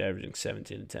 Nurkic averaging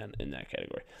 17 and 10 in that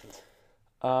category.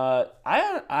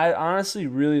 I honestly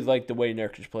really like the way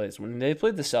Nurkic plays. When they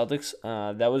played the Celtics,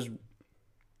 that was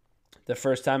the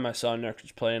first time I saw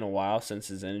Nurkic play in a while since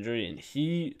his injury, and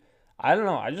I don't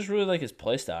know, I just really like his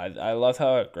play style. I love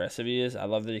how aggressive he is. I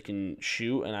love that he can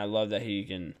shoot, and I love that he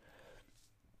can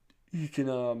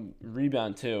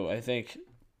rebound too. I think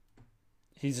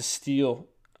he's a steal.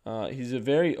 He's a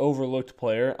very overlooked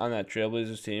player on that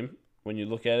Trailblazers team. When you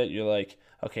look at it, you're like,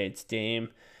 okay, it's Dame,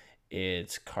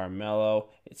 it's Carmelo,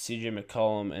 it's CJ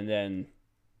McCollum, and then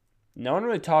no one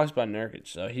really talks about Nurkic.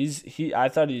 So I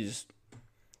thought he's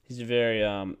a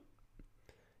very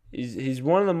he's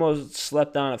one of the most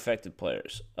slept on effective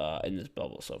players in this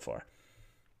bubble so far.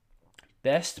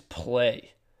 Best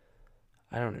play.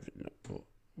 I don't even know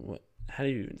what. How do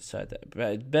you even decide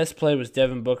that? Best play was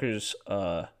Devin Booker's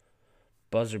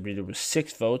buzzer beater with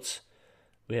 6 votes.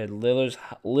 We had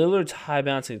Lillard's high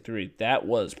bouncing 3. That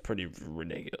was pretty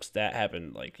ridiculous. That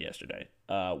happened like yesterday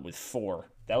with 4.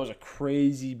 That was a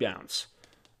crazy bounce.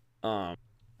 That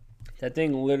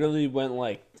thing literally went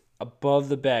like above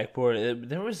the backboard.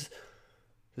 There's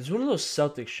one of those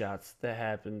Celtic shots that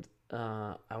happened.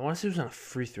 I want to say it was on a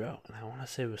free throw, and I want to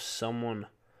say it was someone.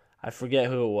 I forget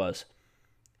who it was.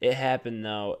 It happened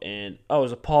though, and it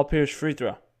was a Paul Pierce free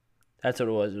throw. That's what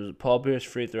it was. It was a Paul Pierce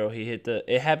free throw. He hit the.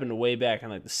 It happened way back in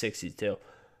like the '60s too.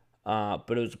 But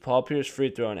it was a Paul Pierce free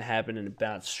throw, and it happened, and it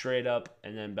bounced straight up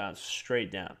and then bounced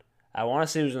straight down. I want to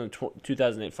say it was in the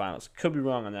 2008 finals. Could be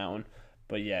wrong on that one,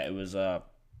 but yeah, it was.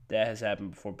 That has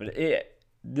happened before. But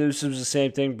this was the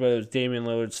same thing, but it was Damian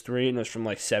Lillard's three, and it was from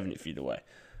like 70 feet away.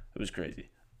 It was crazy.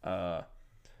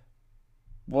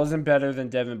 Wasn't better than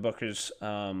Devin Booker's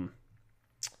game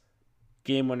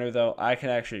winner, though. I can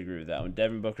actually agree with that one.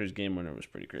 Devin Booker's game winner was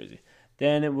pretty crazy.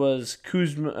 Then it was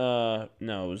Kuzma.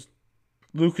 No, it was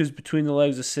Luka's between the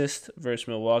legs assist versus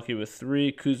Milwaukee with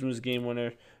 3. Kuzma's game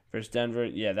winner versus Denver.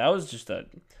 Yeah, that was just a.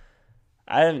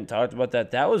 I haven't talked about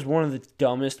that. That was one of the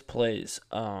dumbest plays.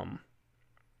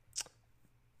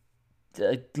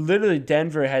 Literally,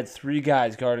 Denver had 3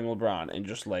 guys guarding LeBron, and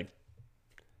just like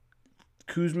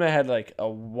Kuzma had like a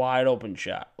wide open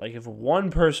shot. Like if one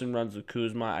person runs with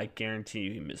Kuzma, I guarantee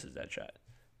you he misses that shot.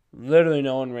 Literally,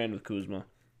 no one ran with Kuzma.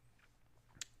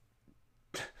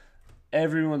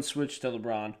 Everyone switched to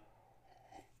LeBron,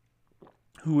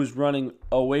 who was running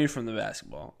away from the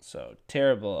basketball. So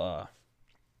terrible,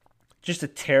 just a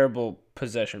terrible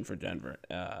possession for Denver.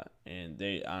 And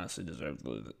they honestly deserved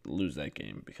to lose that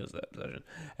game because of that possession.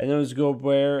 And then it was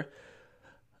Gobert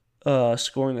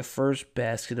scoring the first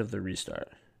basket of the restart.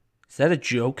 Is that a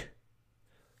joke?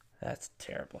 That's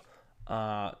terrible.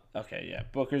 Okay, yeah.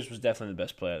 Booker's was definitely the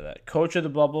best player of that. Coach of the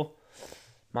bubble.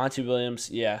 Monty Williams,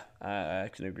 yeah, I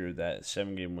can agree with that.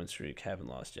 7-game win streak, haven't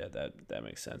lost yet. That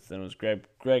makes sense. Then it was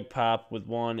Greg Pop with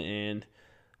 1, and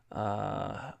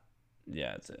yeah,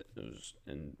 that's it. It was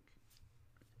and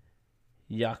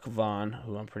Jakob Vaughn,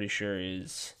 who I'm pretty sure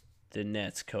is the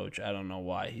Nets coach. I don't know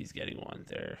why he's getting 1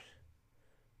 there.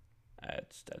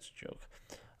 That's a joke.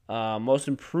 Most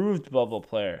improved bubble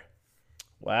player.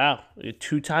 Wow, a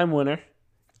 2-time winner,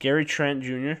 Gary Trent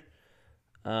Jr.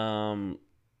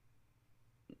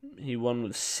 He won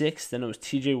with 6. Then it was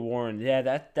T.J. Warren. Yeah,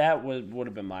 that would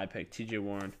have been my pick. T.J.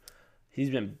 Warren.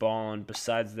 He's been balling.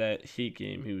 Besides that Heat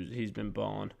game, he's been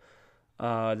balling.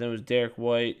 Then it was Derek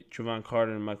White, Javon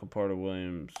Carter, and Michael Porter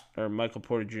Jr. Michael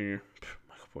Porter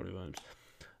Williams.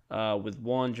 With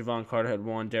 1, Javon Carter had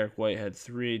 1, Derek White had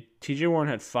 3, T.J. Warren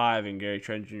had 5, and Gary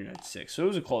Trent Jr. had 6. So it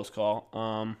was a close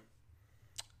call.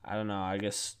 I don't know. I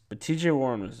guess, but T.J.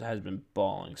 Warren has been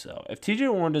balling. So if T.J.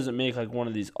 Warren doesn't make like one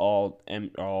of these all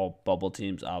bubble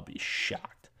teams, I'll be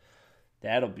shocked.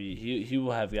 That'll be he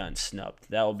will have gotten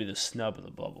snubbed. That will be the snub of the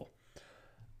bubble.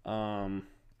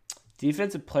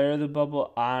 Defensive player of the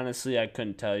bubble. Honestly, I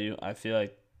couldn't tell you. I feel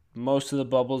like most of the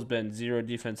bubble's been 0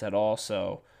 defense at all.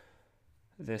 So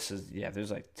there's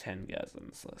like 10 guys on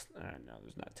this list. All right, no,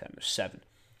 there's not 10. There's 7.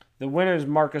 The winner is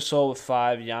Marc Gasol with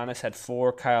 5. Giannis had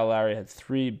 4. Kyle Lowry had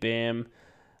 3. Bam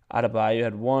Adebayo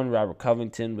had 1. Robert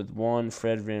Covington with 1.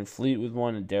 Fred VanVleet with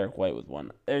 1. And Derek White with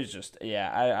 1. There's just,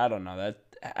 I don't know. That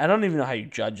I don't even know how you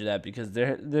judge that because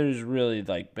there's really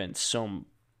like been some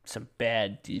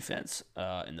bad defense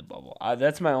in the bubble.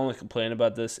 That's my only complaint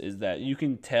about this is that you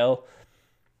can tell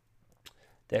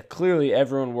that clearly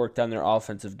everyone worked on their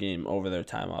offensive game over their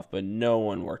time off, but no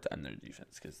one worked on their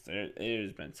defense because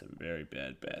there's been some very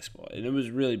bad basketball. And it was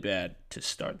really bad to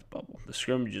start the bubble. The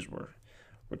scrimmages were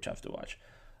tough to watch.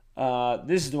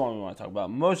 This is the one we want to talk about.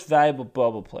 Most valuable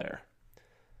bubble player.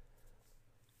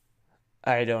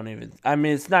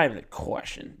 It's not even a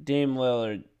question. Dame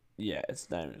Lillard, yeah, it's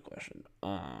not even a question.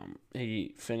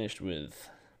 He finished with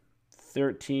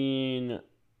 13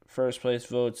 first place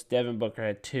votes. Devin Booker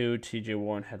had 2. T.J.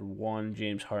 Warren had 1.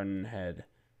 James Harden had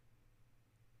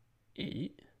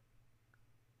 8.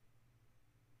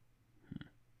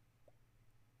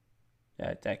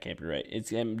 That can't be right.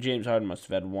 James Harden must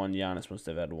have had 1. Giannis must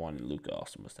have had 1. And Luka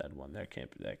also must have had 1. That can't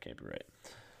be right.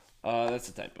 That's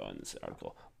a typo in this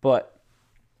article. But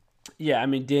yeah,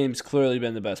 Dame's clearly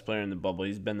been the best player in the bubble.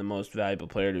 He's been the most valuable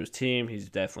player to his team. He's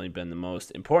definitely been the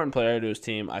most important player to his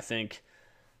team, I think.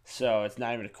 So it's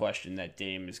not even a question that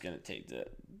Dame is going to take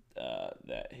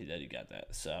that he got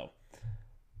that. So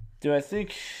do I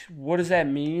think, what does that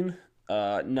mean?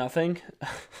 Nothing.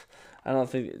 I don't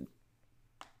think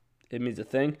it means a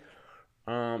thing.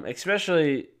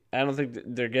 Especially, I don't think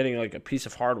they're getting like a piece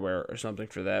of hardware or something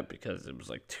for that because it was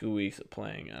like 2 weeks of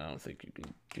playing. I don't think you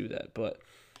can do that, but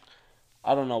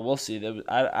I don't know. We'll see.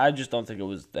 I just don't think it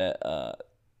was that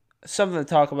something to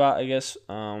talk about, I guess.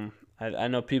 I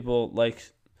know people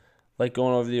like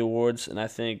going over the awards, and I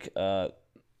think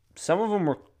some of them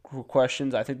were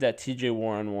questions. I think that T.J.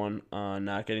 Warren one,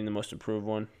 not getting the most improved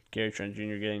one, Gary Trent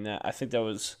Jr. getting that. I think that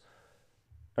was,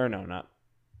 or no, not.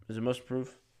 Was it most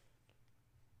improved?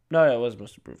 No, yeah, it was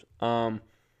most improved.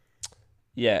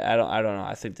 Yeah, I don't know.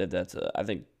 I think I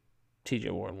think T.J.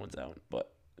 Warren wins that one,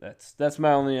 but that's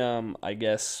my only I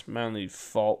guess my only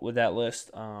fault with that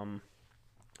list.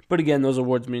 But again, those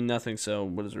awards mean nothing, so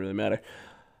what does it really matter?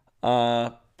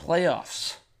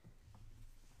 Playoffs.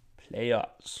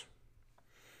 Playoffs.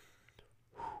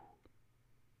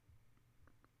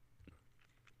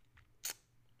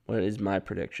 What is my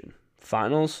prediction?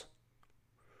 Finals?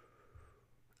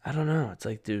 I don't know. It's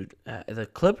like, dude, the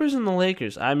Clippers and the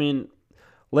Lakers. I mean,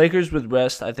 Lakers with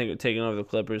rest, I think, are taking over the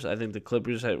Clippers. I think the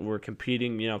Clippers were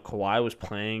competing. You know, Kawhi was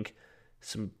playing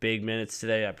some big minutes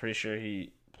today. I'm pretty sure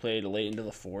he played late into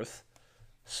the fourth.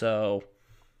 So,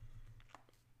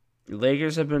 the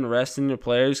Lakers have been resting their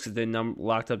players because they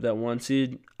locked up that one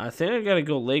seed. I think I got to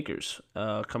go Lakers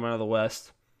coming out of the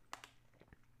West.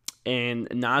 And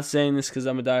not saying this because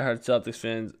I'm a diehard Celtics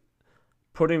fan,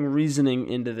 putting reasoning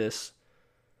into this.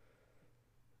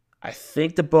 I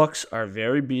think the Bucks are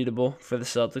very beatable for the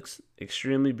Celtics,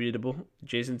 extremely beatable.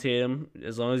 Jason Tatum,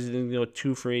 as long as he didn't go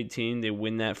 2 for 18, they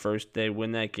win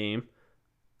that game.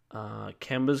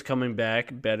 Kemba's coming back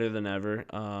better than ever,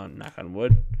 knock on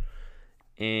wood.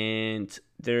 And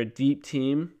they're a deep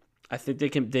team. I think they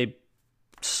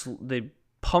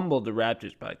pummeled the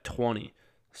Raptors by 20.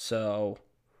 So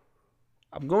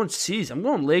I'm going C's. I'm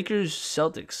going Lakers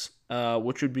Celtics,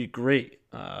 which would be great.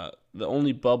 The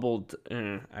only bubbled,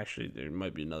 actually there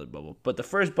might be another bubble, but the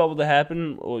first bubble to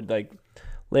happen would like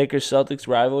Lakers Celtics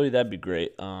rivalry. That'd be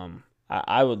great.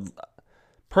 I would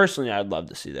personally, I'd love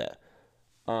to see that.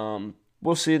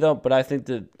 We'll see though, but I think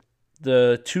that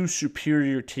the two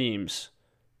superior teams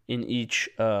in each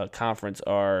conference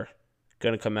are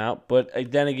going to come out. But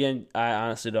then again, I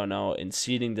honestly don't know, and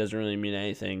seeding doesn't really mean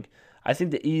anything. I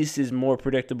think the East is more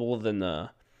predictable than the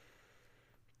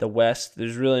West.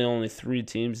 There's really only 3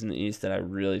 teams in the East that I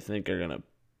really think are going to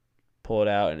pull it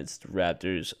out, and it's the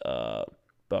Raptors,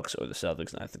 Bucks, or the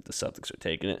Celtics, and I think the Celtics are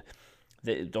taking it.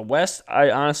 The West,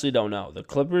 I honestly don't know. The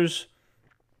Clippers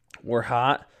were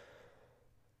hot.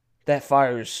 That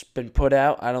fire's been put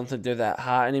out. I don't think they're that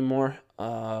hot anymore.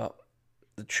 The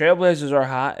Trailblazers are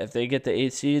hot. If they get the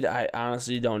 8th seed, I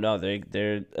honestly don't know.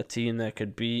 They're a team that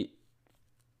could beat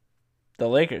the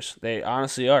Lakers. They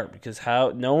honestly are, because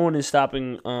no one is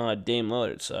stopping Dame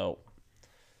Lillard. So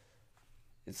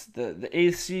it's the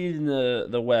 8th seed in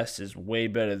the West is way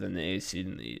better than the 8th seed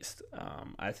in the East.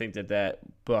 I think that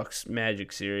Bucks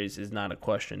Magic series is not a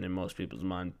question in most people's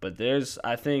mind. But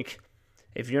I think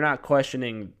if you're not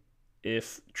questioning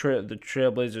if the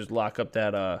Trailblazers lock up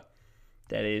that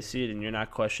 8th seed, and you're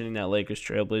not questioning that Lakers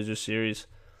Trailblazers series,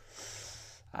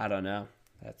 I don't know.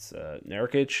 That's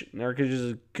Nurkic. Nurkic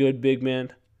is a good big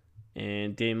man,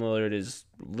 and Dame Lillard has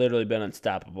literally been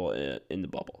unstoppable in the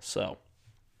bubble. So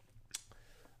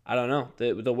I don't know.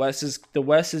 The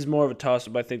West is more of a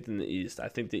toss-up, I think, than the East. I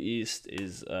think the East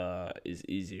is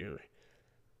easier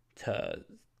to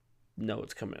know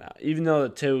what's coming out, even though the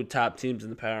 2 top teams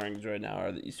in the power rankings right now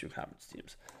are the Eastern Conference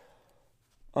teams.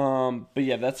 But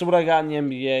yeah, that's what I got in the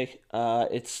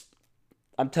NBA.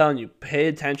 I'm telling you, pay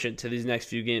attention to these next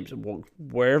few games.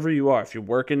 Wherever you are, if you're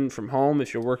working from home,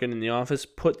 if you're working in the office,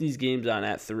 put these games on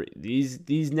at 3.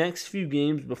 These next few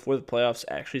games before the playoffs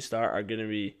actually start are going to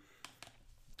be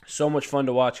so much fun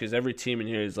to watch, because every team in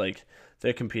here is like,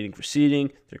 they're competing for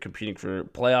seeding, they're competing for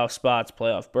playoff spots,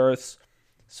 playoff berths.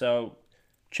 So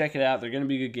check it out. They're going to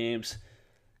be good games.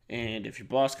 And if your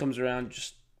boss comes around,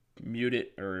 just mute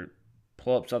it or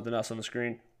pull up something else on the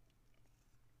screen.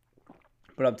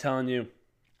 But I'm telling you,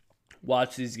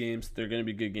 watch these games. They're going to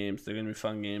be good games. They're going to be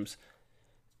fun games.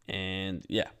 And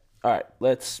yeah. All right,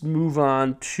 let's move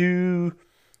on to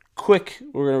we're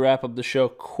going to wrap up the show.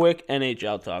 Quick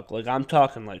NHL talk. Like, I'm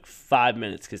talking like 5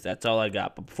 minutes, because that's all I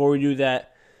got. But before we do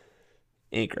that,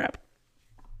 Anchor app.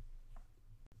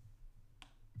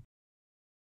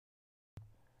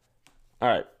 All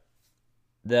right.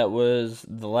 That was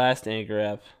the last Anchor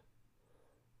app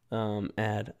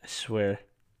ad. I swear.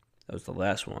 That was the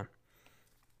last one.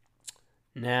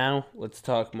 Now, let's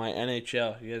talk my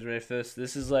NHL. You guys ready for this?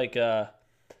 This is like a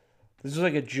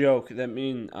joke that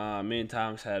me and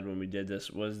Thomas had when we did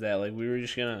this, was that like we were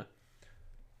just gonna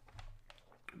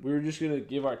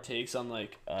give our takes on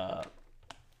like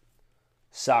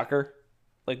soccer,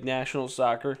 like national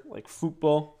soccer, like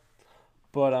football.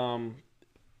 But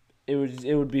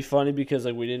it would be funny because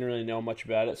like we didn't really know much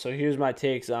about it. So here's my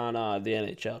takes on the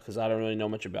NHL, because I don't really know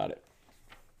much about it.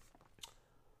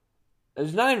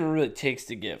 There's not even really takes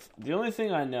to give. The only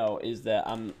thing I know is that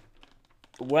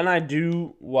when I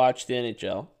do watch the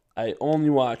NHL, I only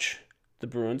watch the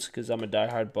Bruins because I'm a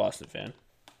diehard Boston fan.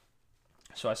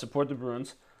 So I support the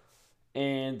Bruins.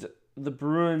 And the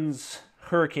Bruins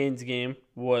Hurricanes game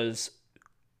was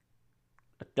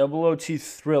a double OT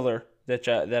thriller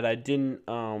that I didn't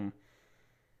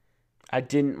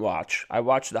watch. I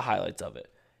watched the highlights of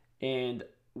it. And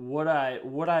what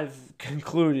I've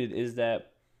concluded is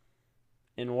that,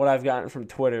 and what I've gotten from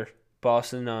Twitter,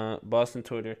 Boston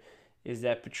Twitter, is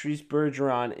that Patrice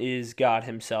Bergeron is God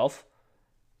himself.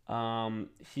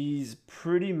 He's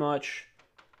pretty much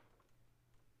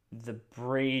the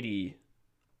Brady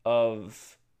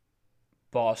of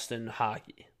Boston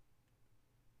hockey,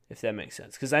 if that makes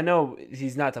sense. Because I know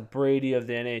he's not the Brady of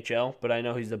the NHL, but I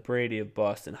know he's the Brady of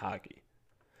Boston hockey.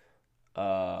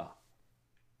 I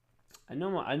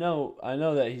know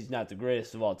that he's not the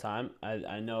greatest of all time. I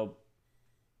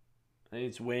think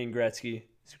it's Wayne Gretzky.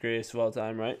 He's the greatest of all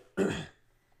time, right?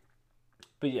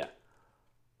 But yeah,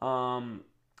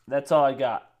 that's all I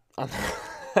got on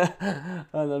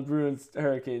the Bruins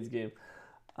Hurricanes game.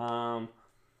 And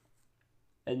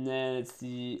then it's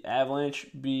the Avalanche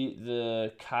beat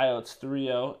the Coyotes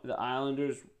 3-0. The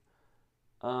Islanders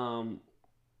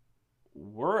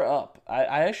were up.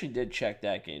 I actually did check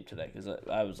that game today because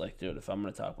I was like, dude, if I'm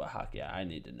going to talk about hockey, I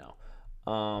need to know.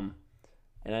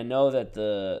 And I know that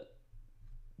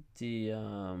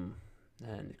and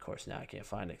of course now I can't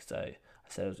find it because I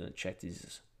said I was going to check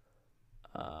these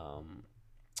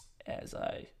as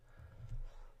I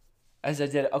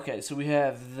did it. Okay, so we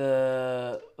have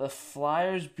the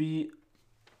Flyers beat.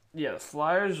 Yeah, the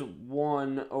Flyers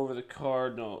won over the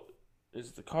Cardinals. Is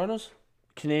it the Cardinals?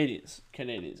 Canadians.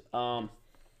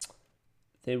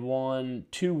 They won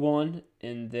 2-1,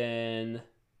 and then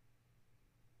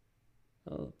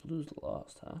the Blues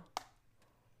lost, huh?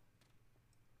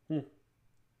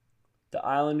 The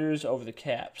Islanders over the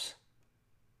Caps.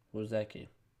 What was that game?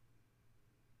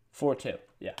 4-2.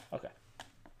 Yeah, okay.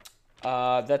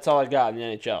 That's all I got in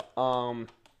the NHL.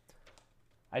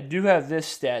 I do have this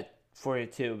stat for you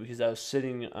too because I was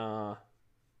sitting in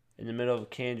the middle of a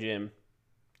Can Jam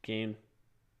game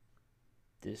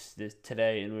this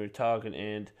today, and we were talking,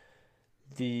 and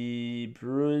the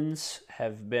Bruins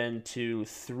have been to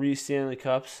 3 Stanley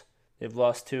Cups. They've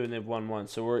lost 2 and they've won 1,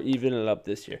 so we're evening it up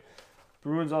this year.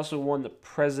 Bruins also won the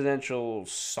presidential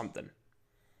something,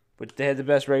 but they had the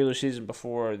best regular season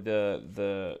before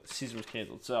the season was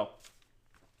canceled. So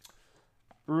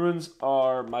Bruins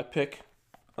are my pick,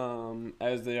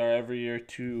 as they are every year,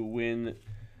 to win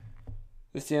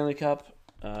the Stanley Cup.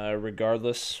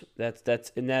 Regardless,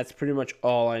 that's pretty much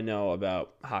all I know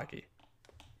about hockey.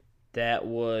 That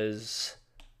was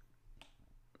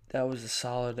a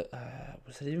solid.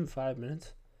 Was it even 5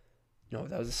 minutes? No,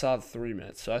 that was a solid 3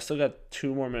 minutes. So I still got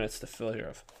 2 more minutes to fill here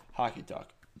of hockey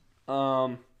talk.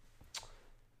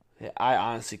 Yeah, I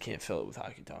honestly can't fill it with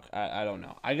hockey talk. I don't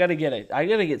know. I gotta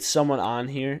get someone on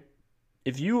here.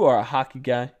 If you are a hockey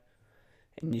guy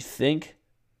and you think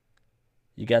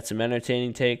you got some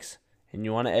entertaining takes and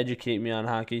you want to educate me on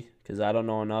hockey because I don't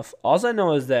know enough. All I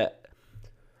know is that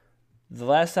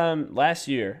last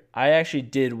year, I actually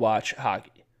did watch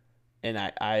hockey and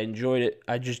I enjoyed it.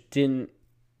 I just didn't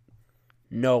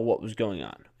know what was going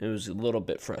on. It was a little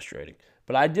bit frustrating.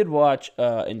 But I did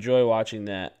enjoy watching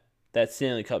that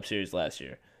Stanley Cup series last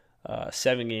year.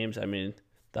 7 games. I mean,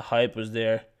 the hype was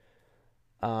there.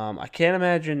 I can't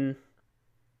imagine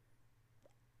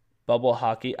bubble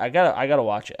hockey. I gotta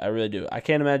watch it. I really do. I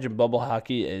can't imagine bubble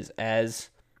hockey is as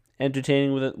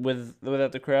entertaining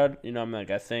without the crowd. You know,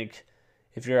 I think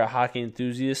if you're a hockey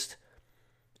enthusiast,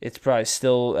 it's probably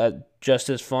still just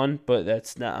as fun. But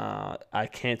that's not. I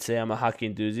can't say I'm a hockey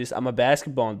enthusiast. I'm a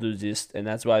basketball enthusiast, and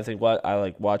that's why I think I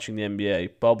like watching the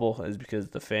NBA bubble is because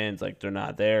the fans they're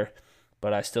not there.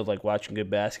 But I still like watching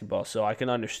good basketball, so I can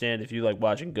understand if you like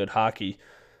watching good hockey.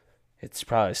 It's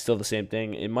probably still the same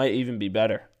thing. It might even be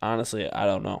better. Honestly, I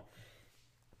don't know.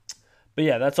 But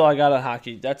yeah, that's all I got on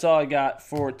hockey. That's all I got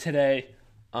for today.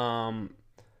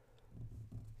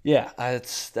 Yeah,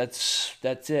 that's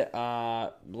it.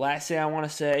 Last thing I want to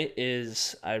say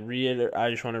is I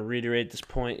just want to reiterate this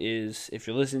point is if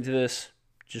you're listening to this,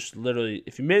 just literally,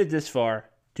 if you made it this far,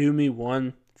 do me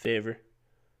one favor.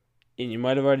 And you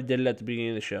might have already did it at the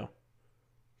beginning of the show,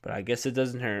 but I guess it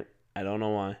doesn't hurt. I don't know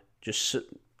why. Just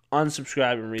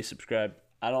unsubscribe and resubscribe.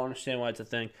 I don't understand why it's a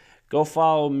thing. Go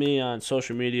follow me on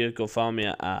social media. Go follow me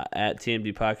at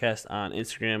TMD Podcast on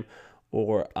Instagram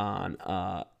or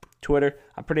on Twitter.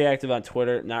 I'm pretty active on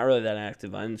Twitter. Not really that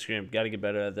active on Instagram. Got to get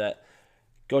better at that.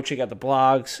 Go check out the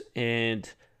blogs and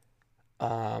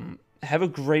have a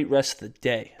great rest of the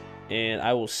day. and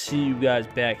I will see you guys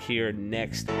back here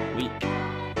next week.